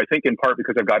used to, I think in part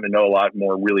because I've gotten to know a lot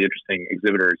more really interesting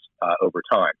exhibitors over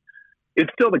time.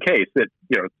 It's still the case that,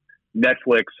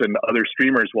 Netflix and other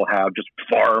streamers will have just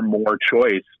far more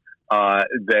choice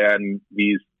than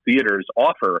these theaters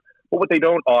offer. But what they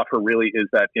don't offer really is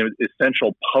that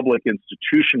essential public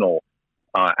institutional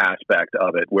aspect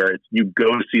of it, where you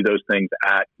go see those things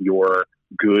at your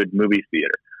good movie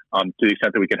theater. To the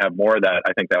extent that we can have more of that,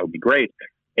 I think that would be great.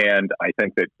 And I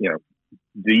think that,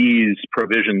 these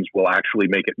provisions will actually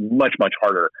make it much, much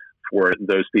harder for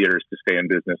those theaters to stay in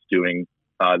business doing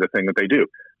the thing that they do.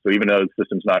 So even though the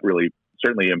system's not really,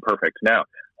 certainly imperfect now,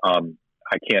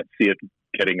 I can't see it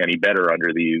getting any better under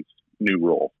these new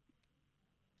rules.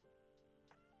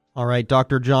 All right,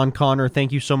 Dr. John Connor,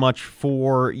 thank you so much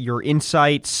for your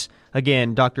insights.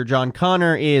 Again, Dr. John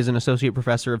Connor is an associate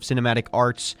professor of cinematic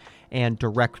arts and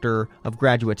director of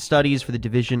graduate studies for the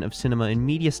Division of Cinema and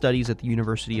Media Studies at the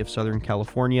University of Southern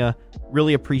California.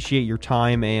 Really appreciate your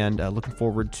time and looking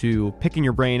forward to picking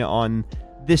your brain on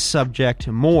this subject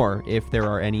more if there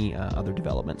are any other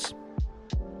developments.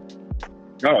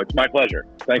 No, it's my pleasure.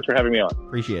 Thanks for having me on.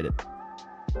 Appreciate it.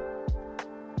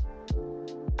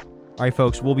 All right,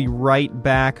 folks, we'll be right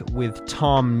back with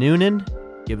Tom Noonan.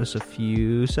 Give us a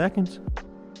few seconds.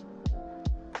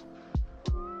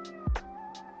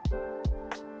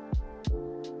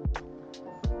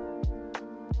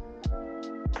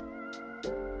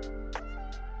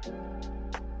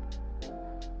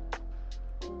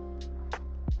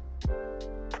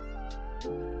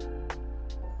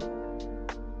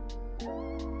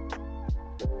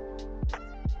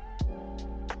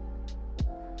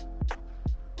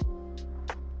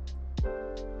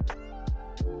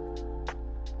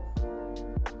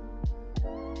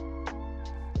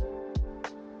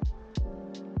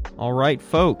 All right,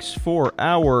 folks, for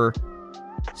our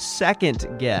second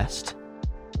guest,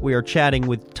 we are chatting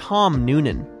with Tom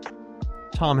Noonan.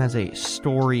 Tom has a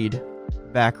storied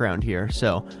background here,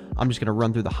 so I'm just going to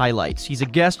run through the highlights. He's a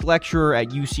guest lecturer at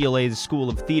UCLA's School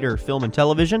of Theater, Film, and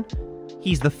Television.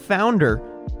 He's the founder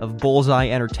of Bullseye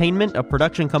Entertainment, a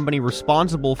production company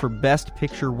responsible for Best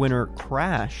Picture winner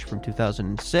Crash from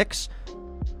 2006.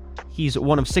 He's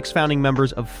one of 6 founding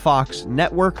members of Fox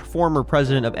Network, former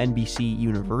president of NBC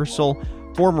Universal,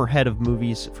 former head of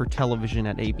movies for television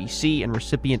at ABC, and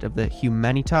recipient of the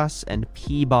Humanitas and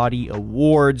Peabody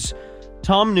Awards.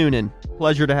 Tom Noonan,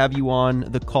 pleasure to have you on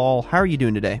the call. How are you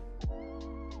doing today?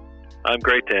 I'm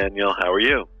great, Daniel. How are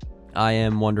you? I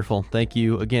am wonderful. Thank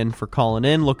you again for calling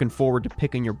in. Looking forward to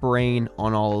picking your brain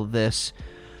on all of this.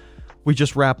 We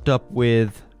just wrapped up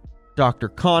with Dr.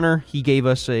 Connor. He gave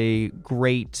us a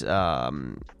great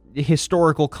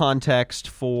historical context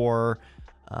for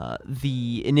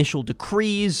the initial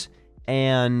decrees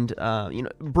and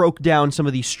broke down some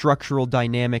of the structural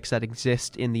dynamics that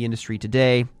exist in the industry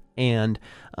today and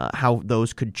how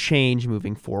those could change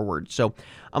moving forward. So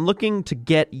I'm looking to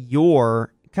get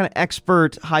your kind of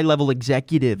expert, high-level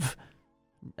executive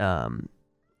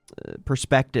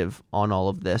perspective on all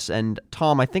of this. And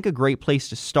Tom, I think a great place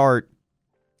to start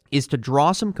is to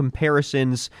draw some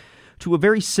comparisons to a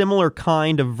very similar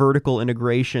kind of vertical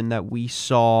integration that we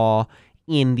saw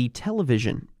in the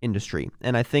television industry.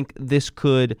 And I think this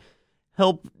could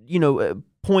help,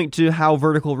 point to how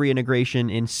vertical reintegration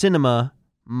in cinema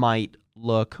might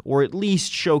look, or at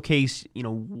least showcase,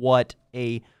 what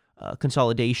a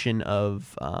consolidation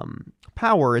of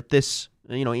power at this,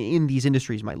 in these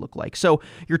industries might look like. So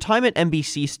your time at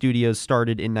NBC Studios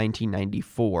started in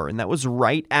 1994, and that was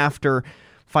right after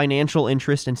financial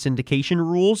interest and syndication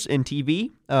rules in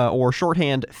TV, or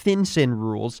shorthand FinCin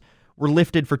rules, were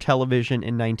lifted for television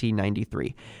in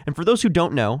 1993. And for those who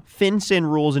don't know, FinCin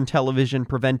rules in television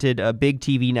prevented big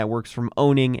TV networks from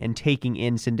owning and taking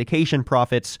in syndication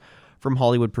profits from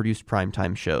Hollywood-produced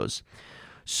primetime shows.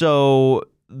 So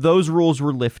those rules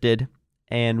were lifted,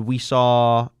 and we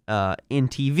saw in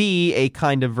TV a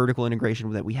kind of vertical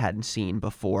integration that we hadn't seen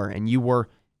before, and you were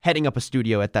heading up a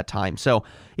studio at that time. So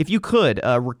if you could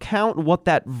recount what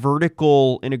that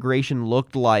vertical integration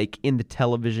looked like in the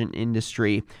television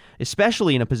industry,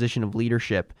 especially in a position of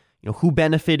leadership, who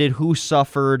benefited, who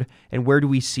suffered, and where do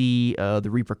we see the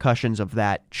repercussions of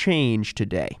that change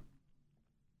today?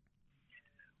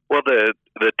 Well,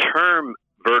 the term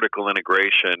vertical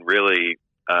integration really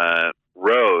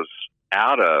rose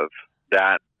out of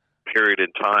that period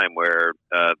in time where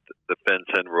the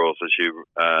FinCEN rules, as you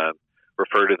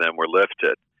refer to them, were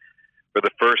lifted. For the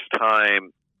first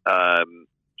time,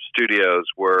 studios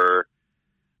were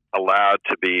allowed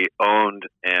to be owned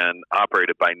and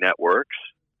operated by networks,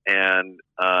 and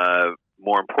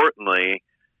more importantly,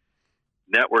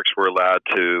 networks were allowed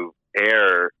to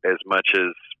air as much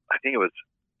as, I think it was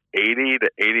 80 to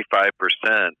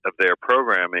 85% of their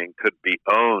programming could be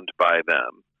owned by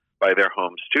them, by their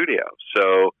home studio.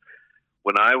 So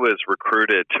when I was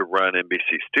recruited to run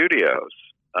NBC Studios,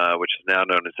 which is now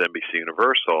known as NBC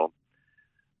Universal,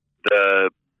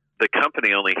 the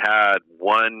company only had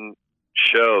one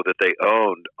show that they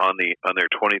owned on their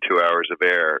 22 hours of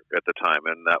air at the time,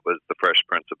 and that was The Fresh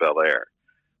Prince of Bel-Air.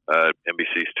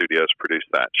 NBC Studios produced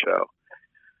that show.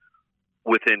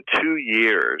 Within 2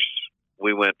 years,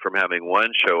 we went from having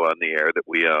one show on the air that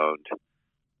we owned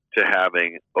to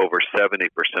having over 70%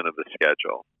 of the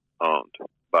schedule owned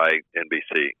by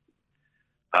NBC.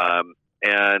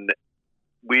 And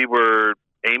we were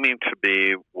aiming to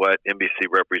be what NBC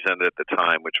represented at the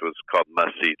time, which was called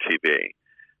must-see TV.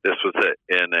 This was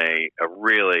in a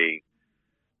really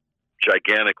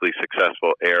gigantically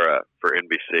successful era for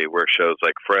NBC, where shows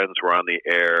like Friends were on the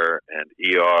air and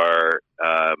ER,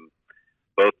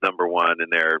 both number one in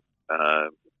their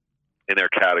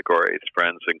categories,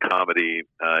 Friends in comedy,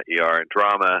 ER in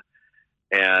drama,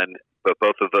 but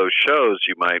both of those shows,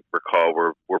 you might recall,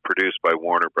 were produced by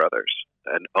Warner Brothers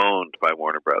and owned by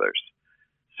Warner Brothers.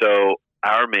 So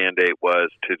our mandate was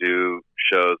to do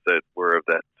shows that were of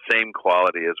that same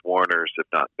quality as Warner's, if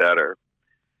not better.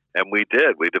 And we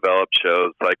did. We developed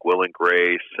shows like Will and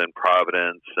Grace and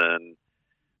Providence and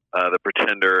The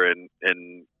Pretender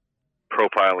and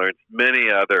Profiler and many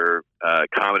other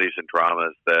comedies and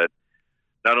dramas that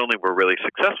not only were really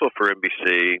successful for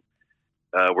NBC,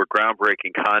 were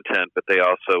groundbreaking content, but they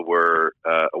also were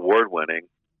award-winning.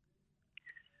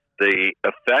 The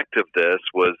effect of this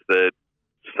was that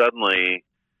suddenly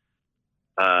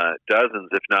dozens,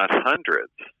 if not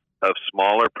hundreds, of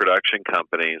smaller production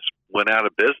companies went out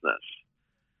of business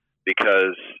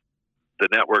because the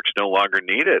networks no longer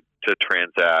needed to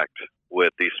transact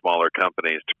with these smaller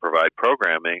companies to provide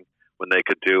programming when they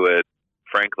could do it,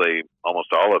 frankly, almost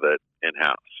all of it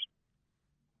in-house.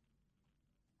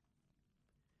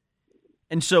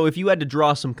 And so if you had to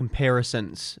draw some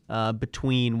comparisons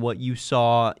between what you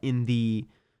saw in the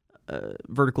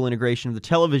vertical integration of the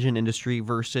television industry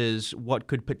versus what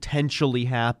could potentially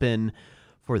happen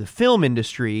for the film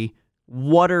industry,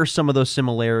 what are some of those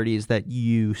similarities that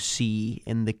you see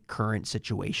in the current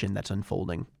situation that's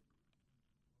unfolding?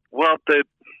 Well, the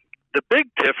big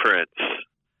difference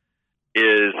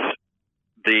is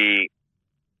the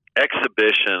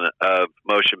exhibition of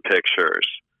motion pictures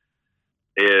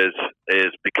is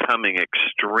becoming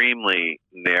extremely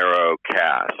narrow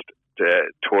cast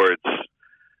towards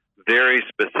very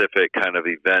specific kind of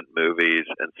event movies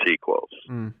and sequels.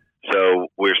 So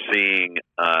we're seeing,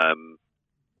 I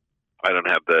don't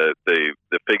have the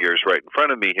figures right in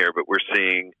front of me here, but we're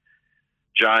seeing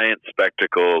giant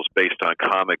spectacles based on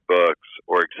comic books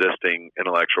or existing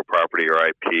intellectual property or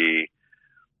IP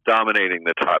dominating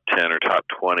the top 10 or top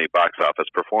 20 box office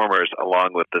performers,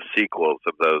 along with the sequels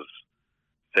of those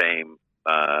same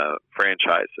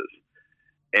franchises.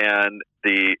 And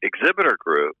the exhibitor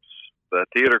groups, the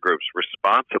theater groups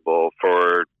responsible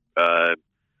for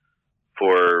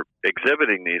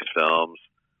exhibiting these films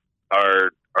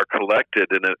are collected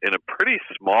in a pretty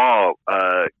small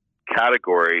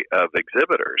category of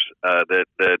exhibitors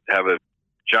that have a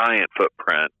giant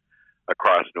footprint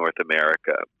across North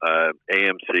America,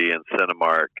 AMC and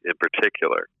Cinemark in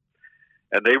particular.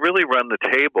 And they really run the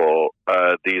table,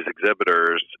 these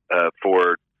exhibitors,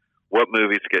 for what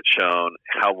movies get shown,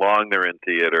 how long they're in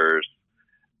theaters,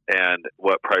 and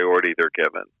what priority they're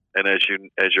given. And as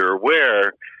you're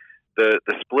aware, the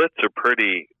splits are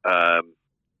pretty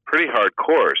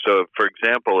hardcore. So, for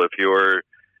example, if you're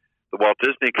the Walt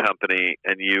Disney Company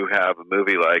and you have a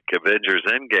movie like Avengers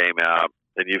Endgame out,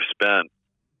 and you've spent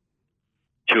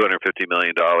 $250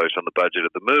 million on the budget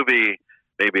of the movie,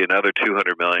 maybe another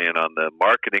 $200 million on the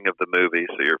marketing of the movie,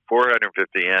 so you're $450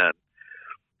 in.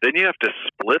 then you have to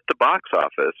split the box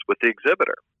office with the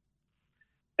exhibitor.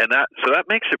 And that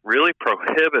makes it really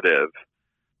prohibitive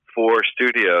for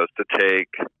studios to take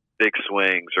big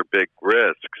swings or big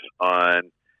risks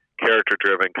on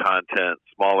character-driven content,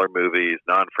 smaller movies,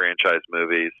 non-franchise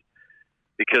movies,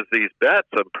 because these bets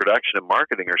on production and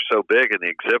marketing are so big, and the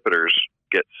exhibitors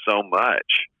get so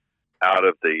much out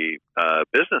of the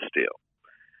business deal.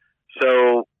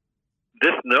 So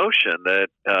this notion that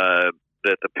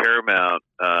the Paramount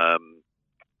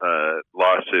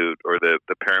lawsuit or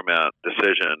the Paramount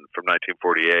decision from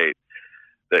 1948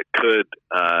 that could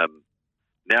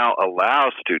now allow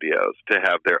studios to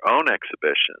have their own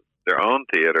exhibitions, their own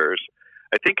theaters,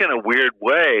 I think in a weird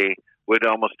way would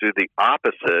almost do the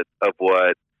opposite of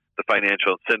what the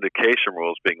financial syndication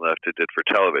rules being lifted did for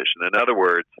television. In other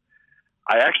words,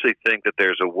 I actually think that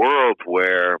there's a world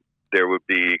where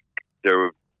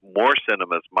more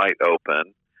cinemas might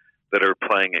open that are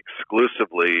playing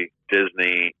exclusively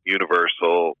Disney,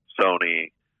 Universal,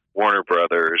 Sony, Warner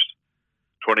Brothers,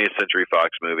 20th Century Fox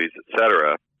movies,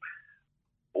 etc.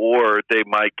 Or they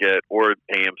might get, or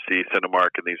AMC,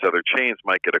 Cinemark, and these other chains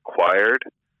might get acquired,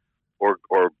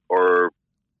 or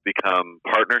become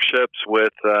partnerships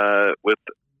with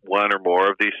one or more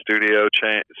of these studio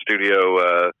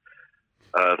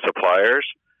suppliers.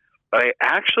 I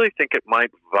actually think it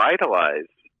might vitalize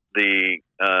the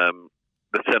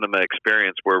cinema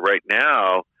experience, where right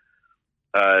now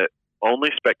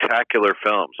only spectacular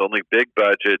films, only big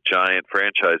budget, giant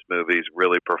franchise movies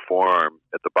really perform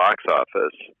at the box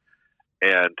office,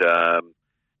 and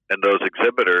those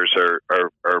exhibitors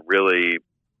are really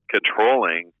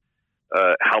controlling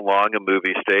how long a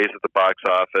movie stays at the box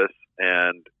office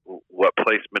and what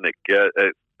placement it gets,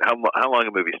 how long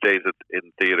a movie stays in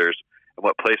theaters and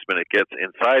what placement it gets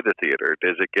inside the theater.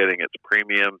 Is it getting its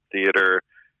premium theater?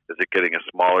 Is it getting a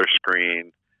smaller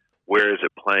screen? Where is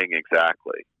it playing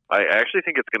exactly? I actually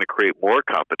think it's going to create more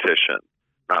competition,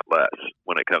 not less,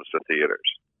 when it comes to theaters.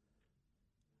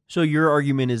 So your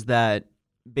argument is that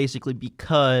basically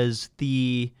because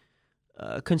the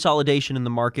consolidation in the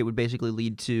market would basically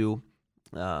lead to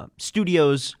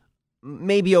studios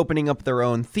maybe opening up their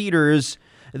own theaters,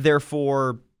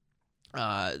 therefore,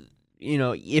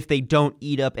 if they don't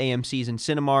eat up AMC's and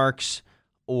Cinemarks,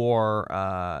 or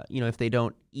if they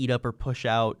don't eat up or push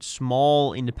out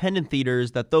small independent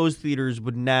theaters, that those theaters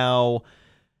would now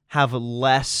have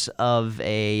less of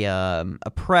a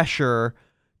pressure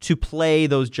to play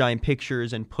those giant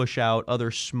pictures and push out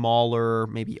other smaller,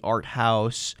 maybe art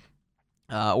house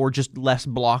or just less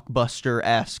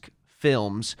blockbuster-esque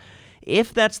films.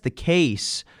 If that's the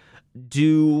case,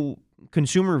 do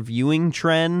consumer viewing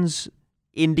trends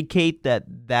indicate that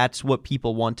that's what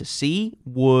people want to see?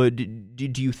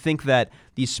 Do you think that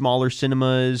these smaller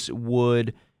cinemas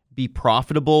would be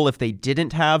profitable if they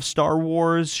didn't have Star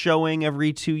Wars showing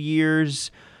every 2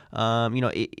 years?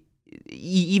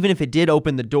 Even if it did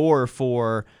open the door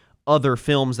for other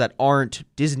films that aren't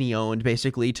Disney owned,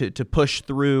 basically to push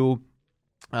through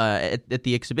at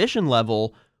the exhibition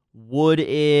level, would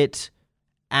it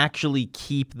actually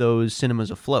keep those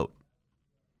cinemas afloat?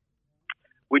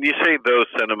 When you say those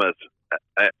cinemas,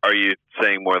 are you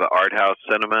saying more the art house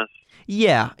cinemas?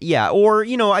 Yeah. Or,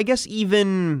 I guess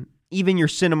even your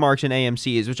Cinemarks and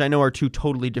AMCs, which I know are two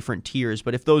totally different tiers,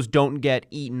 but if those don't get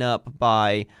eaten up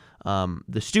by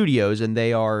the studios and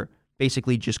they are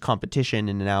basically just competition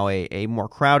and now a more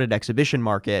crowded exhibition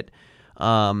market,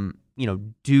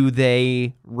 do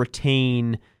they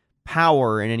retain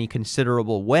power in any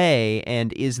considerable way?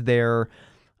 And is there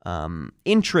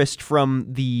interest from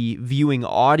the viewing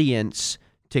audience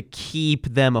to keep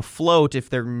them afloat if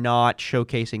they're not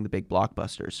showcasing the big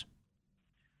blockbusters?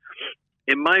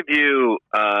 In my view,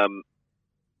 AMC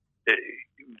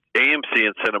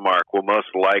and Cinemark will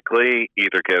most likely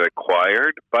either get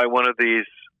acquired by one of these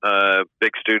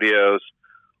big studios,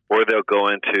 or they'll go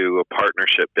into a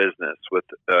partnership business with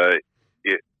a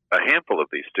handful of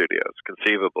these studios,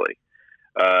 conceivably.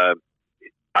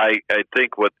 I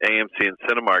think what AMC and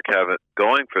Cinemark have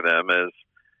going for them is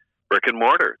brick and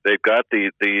mortar. They've got these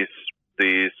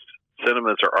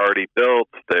cinemas are already built.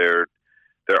 They're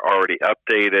already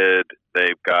updated.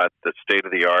 They've got the state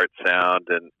of the art sound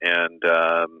and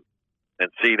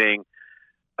seating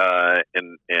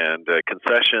and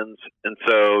concessions. And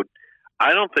so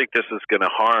I don't think this is going to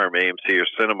harm AMC or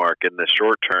Cinemark in the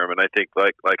short term. And I think,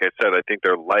 like I said, I think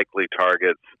they're likely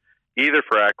targets either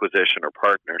for acquisition or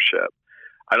partnership.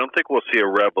 I don't think we'll see a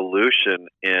revolution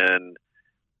in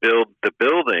the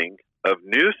building of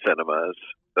new cinemas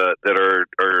that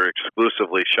are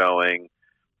exclusively showing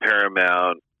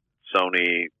Paramount,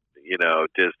 Sony,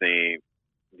 Disney,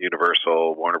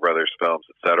 Universal, Warner Brothers Films,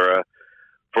 etc.,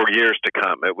 for years to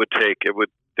come.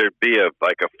 There'd be a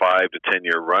 5 to 10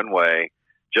 year runway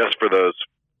just for those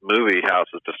movie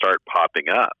houses to start popping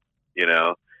up,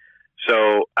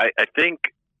 So I think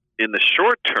in the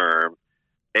short term,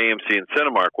 AMC and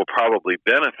Cinemark will probably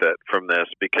benefit from this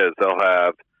because they'll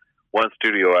have one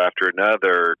studio after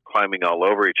another climbing all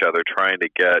over each other, trying to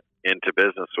get into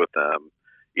business with them,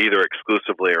 either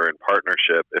exclusively or in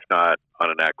partnership, if not on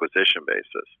an acquisition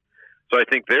basis. So I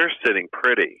think they're sitting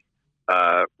pretty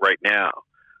right now.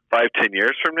 5-10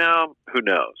 years from now, who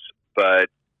knows? But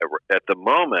at the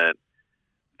moment,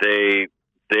 they're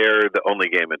the only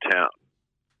game in town.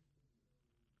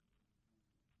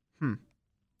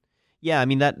 Yeah, I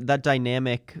mean that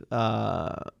dynamic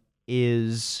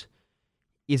is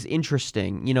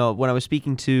interesting. When I was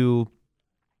speaking to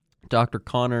Dr.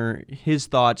 Connor, his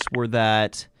thoughts were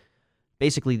that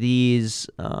basically these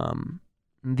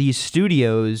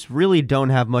studios really don't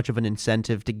have much of an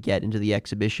incentive to get into the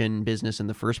exhibition business in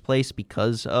the first place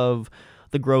because of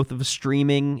the growth of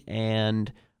streaming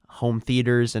and home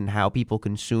theaters and how people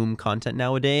consume content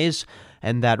nowadays,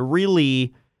 and that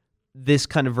really this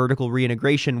kind of vertical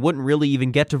reintegration wouldn't really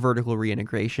even get to vertical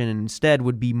reintegration, and instead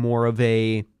would be more of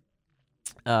a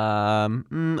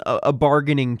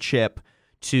bargaining chip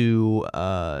to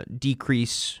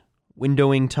decrease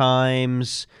windowing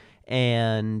times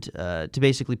and to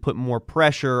basically put more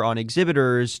pressure on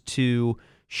exhibitors to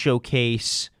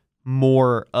showcase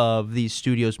more of these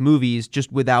studios' movies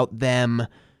just without them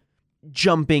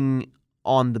jumping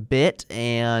on the bit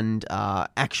and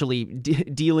actually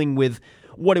dealing with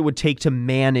what it would take to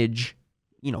manage,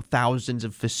 thousands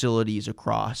of facilities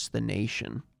across the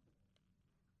nation.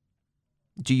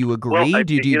 Do you agree? Well,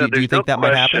 do you think that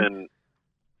might happen?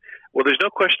 Well, there's no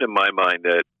question in my mind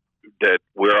that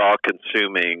we're all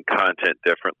consuming content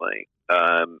differently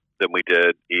than we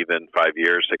did even 5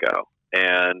 years ago,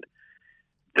 and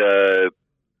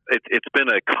it's been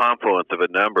a confluence of a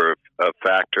number of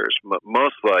factors.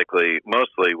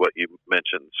 Mostly what you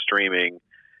mentioned, streaming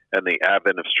and the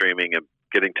advent of streaming and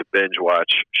getting to binge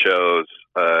watch shows.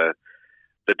 The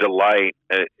delight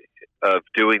of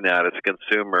doing that as a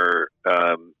consumer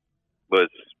was,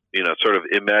 sort of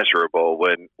immeasurable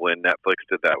when Netflix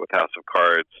did that with House of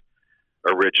Cards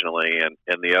originally, and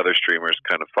the other streamers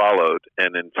kind of followed,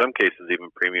 and in some cases even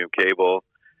premium cable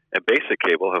and basic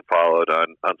cable have followed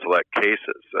on select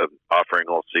cases of offering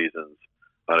whole seasons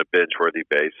on a binge-worthy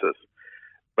basis.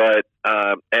 But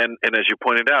and as you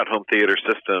pointed out, home theater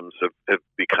systems have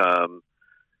become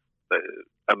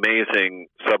amazing,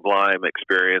 sublime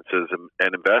experiences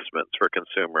and investments for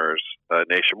consumers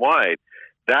nationwide.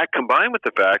 That combined with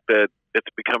the fact that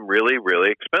it's become really,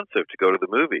 really expensive to go to the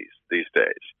movies these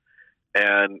days.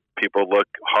 And people look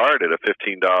hard at a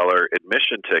 $15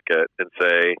 admission ticket and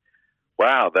say,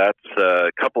 wow, that's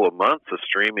a couple of months of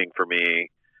streaming for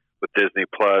me with Disney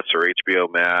Plus or HBO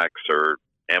Max or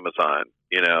Amazon,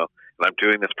 and I'm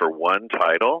doing this for one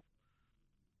title?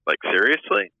 Like,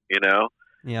 seriously,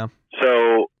 Yeah.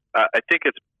 So I think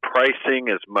it's pricing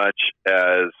as much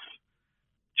as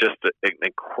just an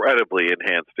incredibly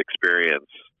enhanced experience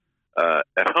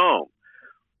at home.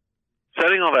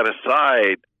 Setting all that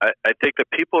aside, I think that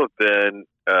people have been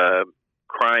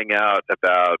crying out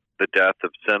about the death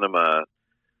of cinema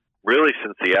really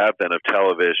since the advent of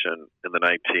television in the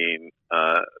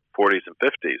 1940s and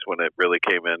 50s, when it really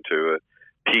came into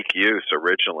peak use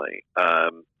originally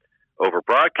over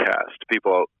broadcast.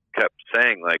 People kept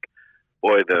saying, like,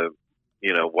 boy,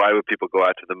 why would people go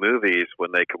out to the movies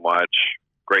when they can watch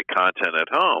great content at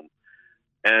home?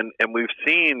 And we've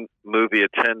seen movie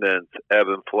attendance ebb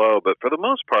and flow, but for the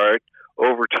most part,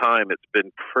 over time, it's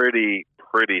been pretty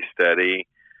steady.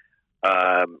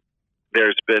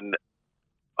 There's been,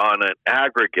 on an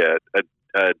aggregate,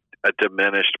 a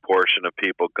diminished portion of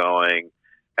people going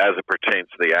as it pertains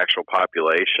to the actual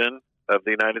population of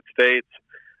the United States.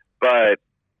 But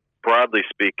broadly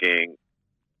speaking,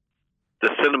 the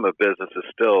cinema business is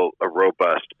still a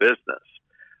robust business.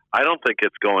 I don't think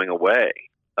it's going away.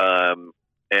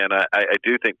 And I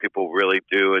do think people really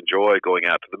do enjoy going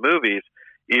out to the movies,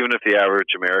 even if the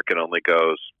average American only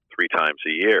goes 3 times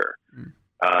a year,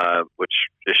 which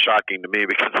is shocking to me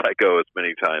because I go as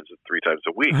many times as 3 times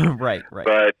a week. Right.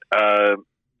 But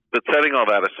setting all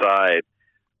that aside,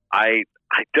 I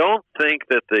don't think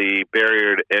that the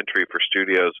barrier to entry for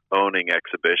studios owning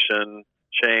exhibition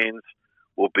chains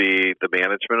will be the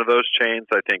management of those chains.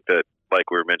 I think that, like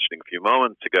we were mentioning a few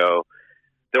moments ago,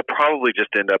 they'll probably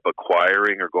just end up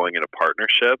acquiring or going into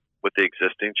partnership with the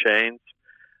existing chains.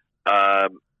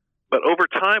 But over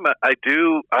time, I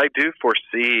do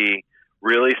foresee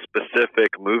really specific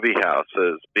movie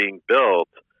houses being built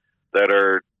that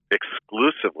are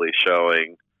exclusively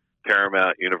showing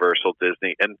Paramount, Universal,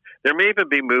 Disney, and there may even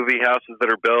be movie houses that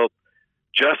are built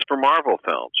just for Marvel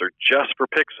films or just for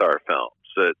Pixar films.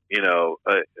 That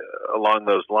along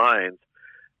those lines,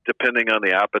 depending on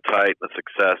the appetite and the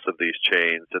success of these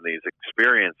chains and these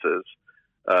experiences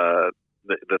that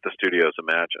the studios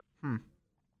imagine.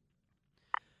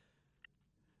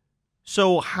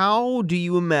 So how do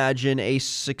you imagine a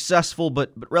successful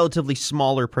but relatively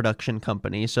smaller production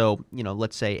company, so,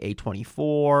 let's say A24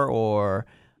 or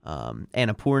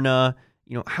Annapurna,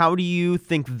 how do you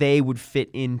think they would fit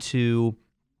into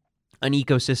an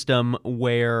ecosystem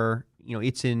where,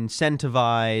 it's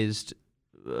incentivized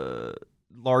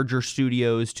larger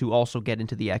studios to also get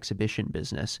into the exhibition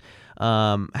business?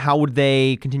 How would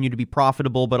they continue to be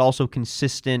profitable but also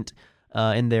consistent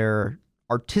in their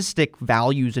artistic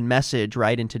values and message,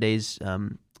 right, in today's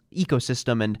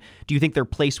ecosystem? And do you think their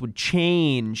place would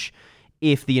change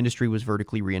if the industry was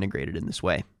vertically reintegrated in this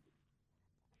way?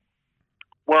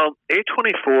 Well,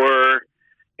 A24,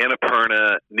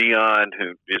 Annapurna, Neon,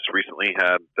 who just recently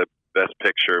had the Best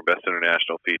Picture, Best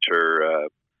International Feature,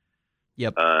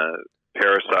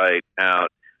 Parasite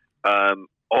out.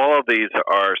 All of these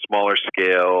are smaller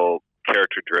scale,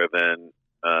 character-driven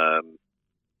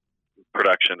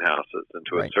production houses, and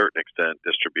to a certain extent,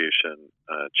 distribution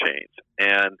chains.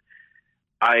 And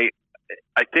I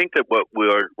think that what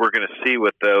we're going to see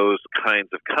with those kinds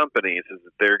of companies is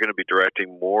that they're going to be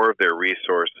directing more of their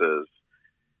resources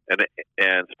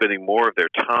and spending more of their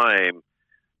time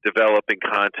developing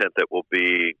content that will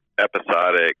be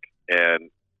episodic and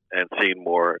seen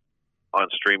more on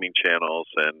streaming channels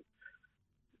and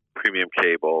premium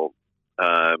cable,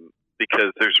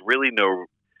 because there's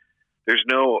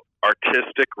no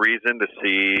artistic reason to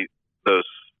see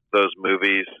those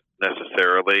movies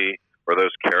necessarily, or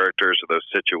those characters or those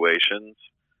situations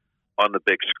on the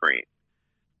big screen.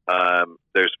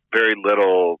 There's very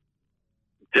little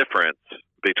difference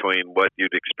between what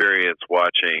you'd experience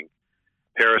watching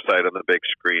Parasite on the big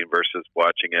screen versus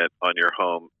watching it on your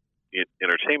home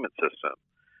entertainment system.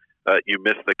 You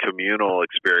miss the communal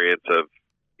experience of,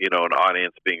 an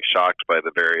audience being shocked by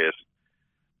the various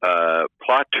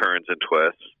plot turns and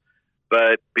twists.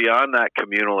 But beyond that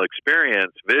communal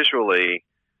experience, visually,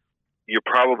 you're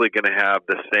probably going to have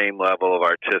the same level of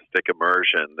artistic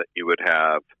immersion that you would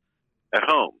have at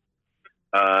home.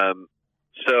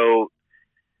 So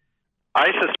I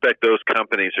suspect those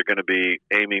companies are going to be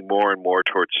aiming more and more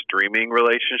towards streaming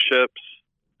relationships,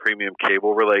 premium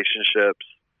cable relationships,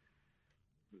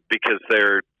 because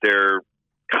their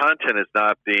content is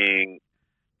not being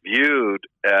viewed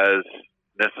as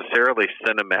necessarily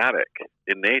cinematic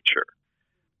in nature.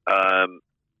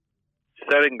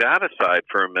 Setting that aside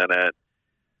for a minute,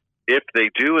 if they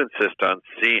do insist on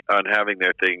having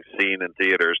their things seen in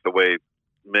theaters, the way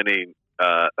many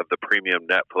of the premium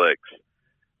Netflix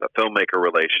filmmaker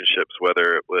relationships,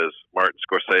 whether it was Martin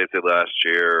Scorsese last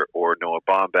year or Noah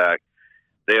Baumbach,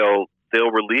 they'll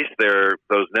release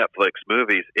those Netflix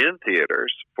movies in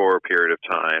theaters for a period of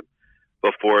time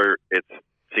before it's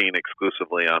seen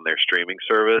exclusively on their streaming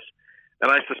service.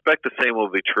 And I suspect the same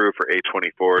will be true for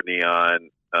A24,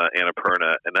 Neon,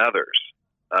 Annapurna, and others.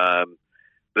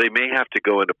 They may have to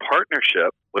go into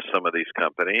partnership with some of these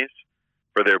companies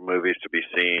for their movies to be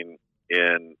seen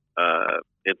in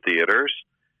theaters,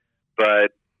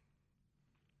 but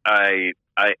I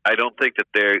don't think that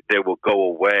they will go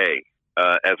away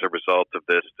as a result of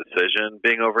this decision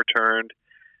being overturned,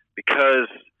 because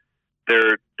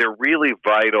they're really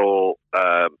vital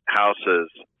houses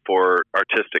for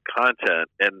artistic content,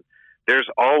 and there's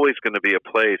always going to be a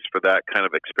place for that kind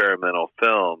of experimental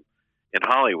film in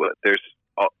Hollywood. There's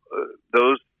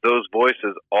those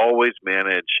voices always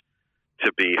manage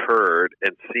to be heard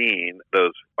and seen.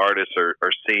 Those artists are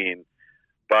seen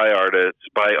by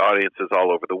audiences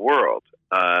all over the world.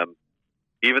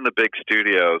 Even the big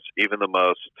studios, even the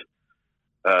most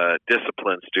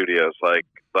disciplined studios like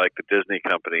the Disney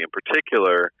company in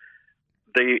particular,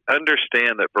 they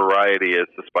understand that variety is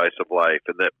the spice of life,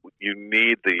 and that you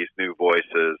need these new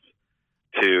voices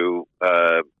to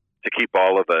keep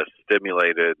all of us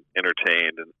stimulated,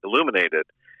 entertained, and illuminated.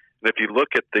 And if you look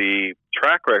at the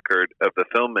track record of the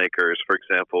filmmakers, for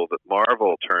example, that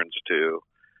Marvel turns to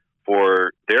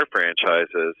for their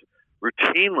franchises,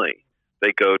 routinely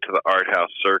they go to the art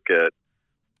house circuit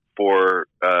for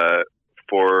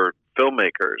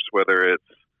filmmakers, whether it's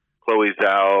Chloe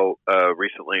Zhao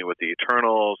recently with the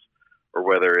Eternals, or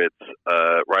whether it's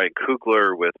Ryan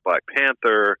Coogler with Black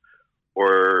Panther,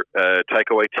 or for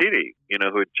Taika Waititi,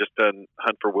 who had just done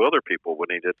Hunt for Wilder People when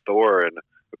he did Thor, and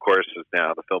of course is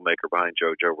now the filmmaker behind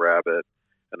Jojo Rabbit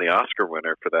and the Oscar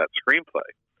winner for that screenplay.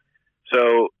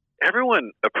 So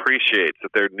everyone appreciates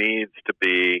that there needs to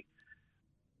be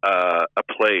a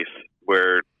place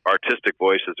where artistic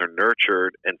voices are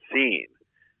nurtured and seen.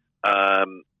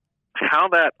 How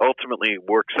that ultimately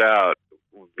works out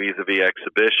vis-a-vis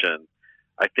exhibition,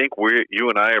 I think you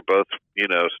and I are both,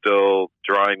 still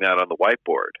drawing that on the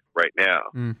whiteboard right now.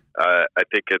 I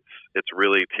think it's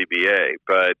really TBA,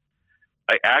 but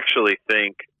I actually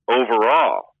think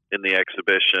overall in the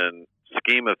exhibition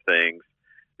scheme of things,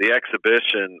 the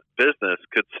exhibition business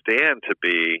could stand to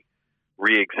be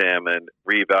re-examined,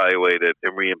 reevaluated,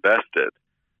 and reinvested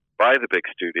by the big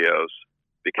studios,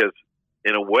 because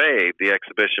in a way, the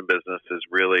exhibition business is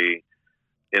really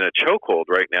in a chokehold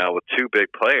right now with two big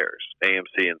players,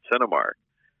 AMC and Cinemark,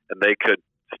 and they could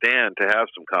stand to have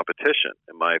some competition,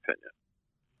 in my opinion.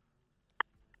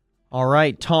 All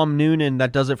right, Tom Noonan,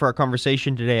 that does it for our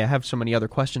conversation today. I have so many other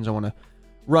questions I want to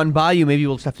run by you. Maybe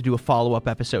we'll just have to do a follow-up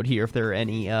episode here if there are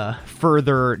any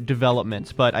further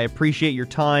developments, but I appreciate your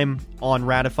time on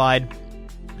Ratified.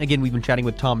 Again, we've been chatting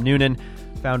with Tom Noonan,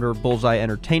 founder of Bullseye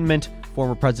Entertainment,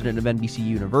 former president of NBC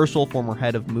Universal, former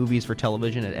head of movies for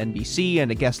television at NBC, and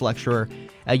a guest lecturer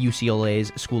at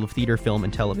UCLA's School of Theater, Film,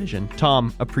 and Television.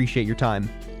 Tom, appreciate your time.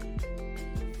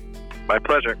 My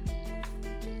pleasure.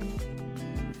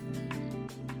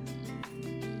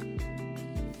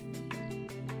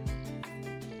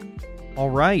 All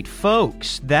right,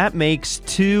 folks, that makes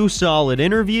two solid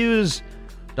interviews,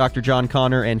 Dr. John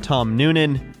Connor and Tom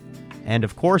Noonan. And,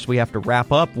 of course, we have to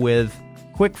wrap up with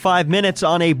quick 5 minutes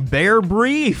on a Bear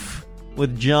Brief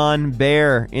with John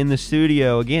Bear in the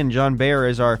studio. Again, John Bear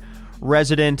is our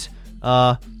resident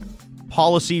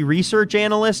policy research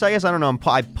analyst, I guess. I don't know.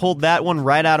 I pulled that one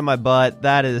right out of my butt.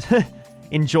 That is,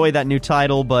 enjoy that new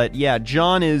title. But, yeah,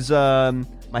 John is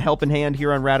my helping hand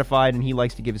here on Ratified, and he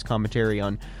likes to give his commentary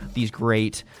on these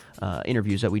great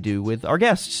interviews that we do with our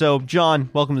guests. So,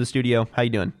 John, welcome to the studio. How you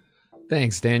doing?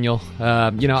 Thanks, Daniel.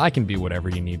 I can be whatever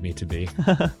you need me to be.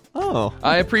 Oh.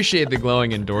 I appreciate the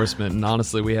glowing endorsement, and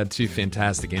honestly, we had two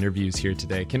fantastic interviews here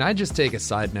today. Can I just take a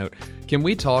side note? Can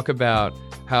we talk about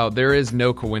how there is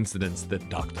no coincidence that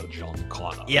Dr. John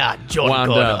Connor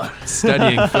wound up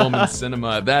studying film and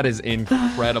cinema? That is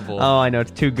incredible. Oh, I know.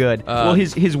 It's too good. Well,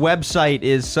 his website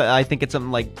is, I think it's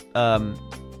something like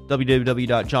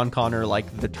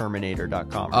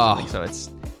www.johnconnorliketheterminator.com or something. So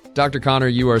it's... Dr. Connor,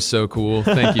 you are so cool.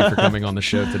 Thank you for coming on the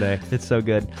show today. It's so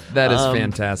good. That is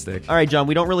fantastic. All right, John,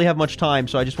 we don't really have much time,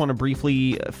 so I just want to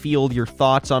briefly field your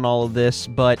thoughts on all of this.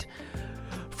 But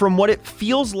from what it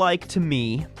feels like to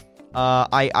me,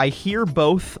 I hear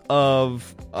both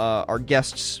of our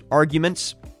guests'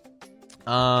 arguments.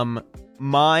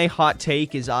 My hot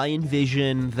take is I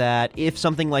envision that if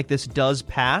something like this does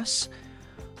pass,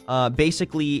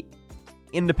 basically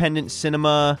independent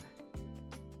cinema...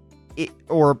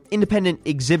 or independent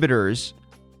exhibitors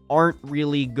aren't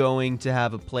really going to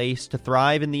have a place to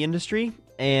thrive in the industry.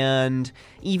 And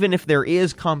even if there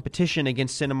is competition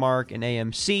against Cinemark and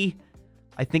AMC,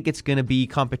 I think it's going to be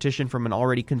competition from an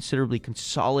already considerably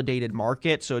consolidated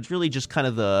market. So it's really just kind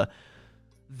of the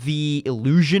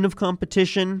illusion of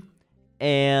competition.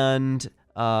 And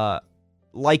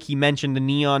like he mentioned, the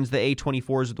Neons, the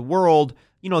A24s of the world,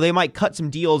 they might cut some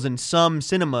deals in some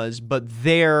cinemas, but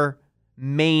their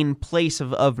main place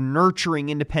of nurturing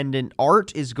independent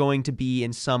art is going to be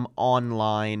in some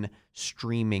online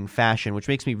streaming fashion, which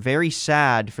makes me very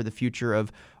sad for the future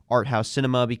of art house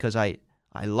cinema, because I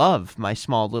love my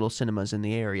small little cinemas in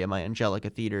the area, my Angelica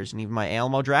theaters, and even my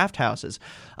Alamo Draft houses.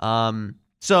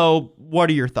 So what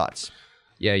are your thoughts?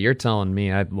 Yeah, you're telling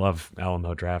me. I love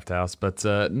Alamo Drafthouse, but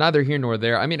neither here nor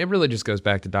there. I mean, it really just goes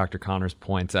back to Dr. Connor's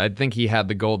point. I think he had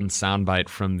the golden soundbite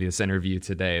from this interview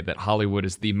today that Hollywood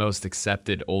is the most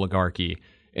accepted oligarchy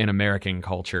in American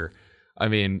culture. I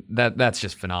mean, that's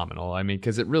just phenomenal. I mean,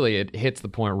 because it hits the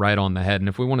point right on the head. And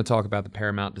if we want to talk about the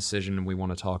Paramount decision, and we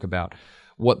want to talk about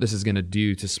what this is going to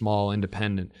do to small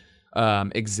independent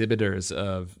exhibitors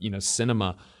of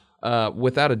cinema,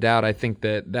 without a doubt, I think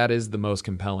that is the most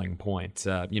compelling point.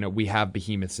 We have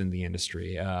behemoths in the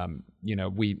industry.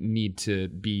 We need to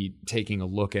be taking a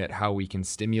look at how we can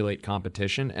stimulate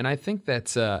competition. And I think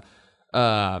that,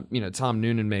 Tom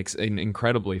Noonan makes an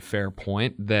incredibly fair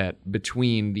point that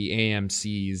between the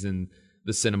AMCs and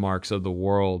the Cinemarks of the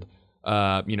world,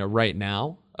 right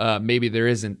now, maybe there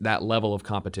isn't that level of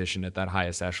competition at that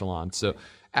highest echelon. So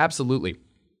absolutely.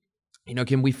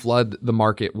 Can we flood the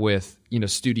market with,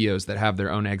 studios that have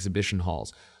their own exhibition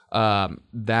halls?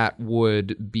 That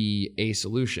would be a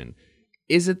solution.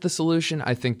 Is it the solution?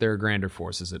 I think there are grander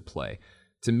forces at play.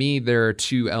 To me, there are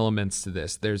two elements to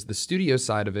this. There's the studio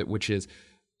side of it, which is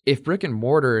if brick and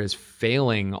mortar is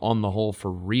failing on the whole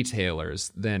for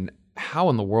retailers, then how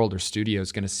in the world are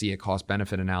studios going to see a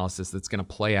cost-benefit analysis that's going to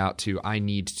play out to I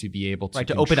need to be able to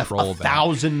to open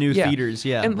 1,000 new theaters?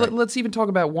 Yeah, and let's even talk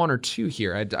about one or two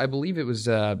here. I believe it was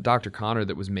Dr. Connor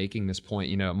that was making this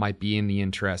point. It might be in the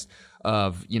interest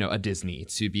of a Disney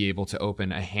to be able to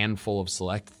open a handful of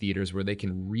select theaters where they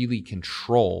can really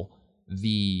control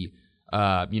the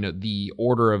the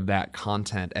order of that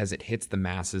content as it hits the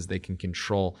masses. They can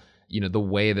control the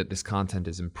way that this content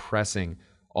is impressing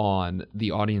on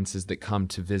the audiences that come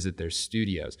to visit their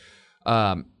studios.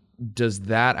 Does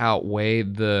that outweigh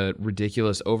the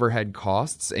ridiculous overhead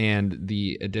costs and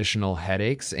the additional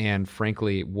headaches and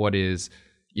frankly what is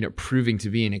proving to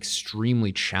be an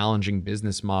extremely challenging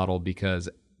business model? Because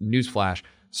newsflash,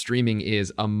 streaming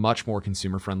is a much more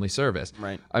consumer-friendly service.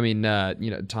 Right. I mean,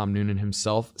 Tom Noonan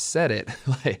himself said it.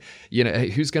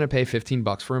 Who's going to pay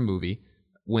 $15 for a movie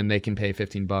when they can pay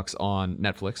 $15 on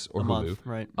Netflix or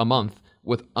Hulu a month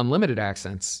with unlimited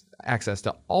access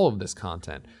to all of this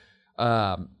content?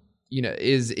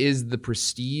 Is the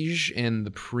prestige and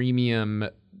the premium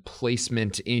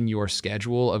placement in your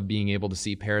schedule of being able to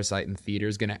see Parasite in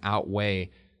theaters going to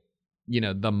outweigh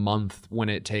the month when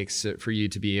it takes for you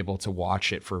to be able to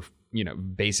watch it for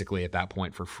basically at that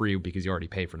point for free because you already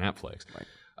pay for Netflix?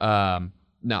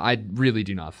 No, I really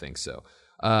do not think so.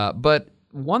 But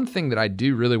one thing that I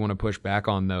do really want to push back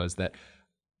on though is that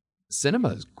cinema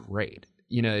is great.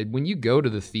 When you go to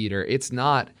the theater, it's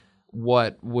not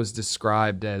what was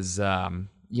described as an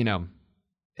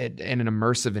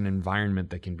immersive environment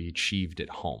that can be achieved at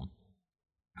home.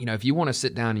 If you want to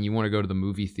sit down and you want to go to the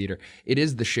movie theater, it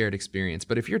is the shared experience.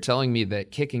 But if you're telling me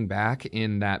that kicking back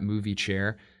in that movie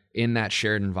chair, in that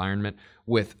shared environment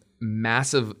with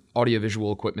massive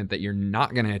audiovisual equipment that you're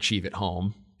not going to achieve at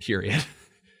home, period,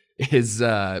 is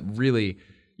really,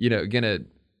 going to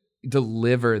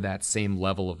deliver that same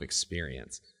level of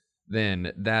experience,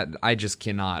 then that I just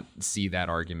cannot see that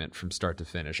argument from start to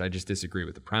finish. I just disagree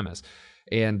with the premise.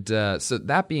 And so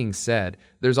that being said,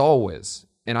 there's always,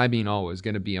 and I mean always,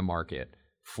 going to be a market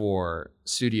for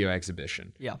studio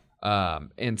exhibition. Yeah.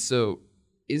 And so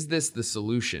is this the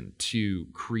solution to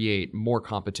create more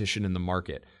competition in the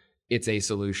market? It's a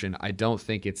solution. I don't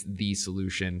think it's the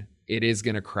solution. It is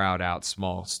going to crowd out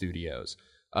small studios.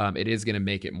 It is going to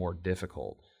make it more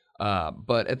difficult.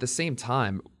 But at the same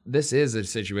time, this is a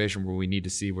situation where we need to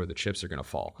see where the chips are going to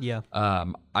fall. Yeah.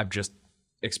 I've just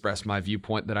expressed my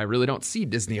viewpoint that I really don't see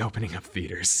Disney opening up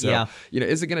theaters. So, yeah.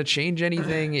 Is it going to change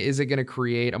anything? Is it going to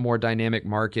create a more dynamic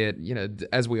market?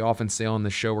 As we often say on the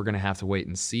show, we're going to have to wait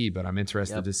and see, but I'm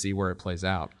interested to see where it plays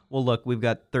out. Well, look, we've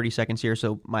got 30 seconds here.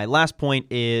 So my last point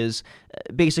is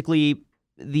basically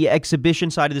the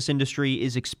exhibition side of this industry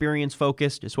is experience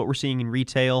focused. It's what we're seeing in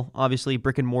retail. Obviously,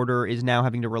 brick and mortar is now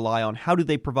having to rely on how do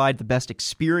they provide the best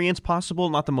experience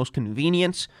possible, not the most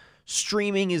convenience.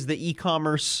 Streaming is the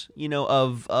e-commerce,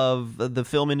 of the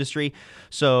film industry.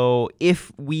 So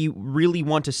if we really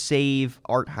want to save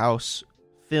art house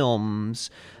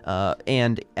films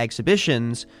and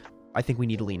exhibitions, I think we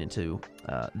need to lean into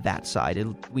that side.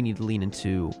 We need to lean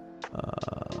into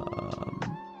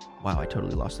wow, I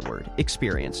totally lost the word.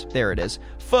 Experience. There it is.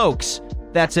 Folks,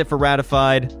 that's it for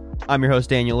Ratified. I'm your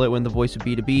host, Daniel Litwin, the voice of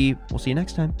B2B. We'll see you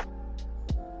next time.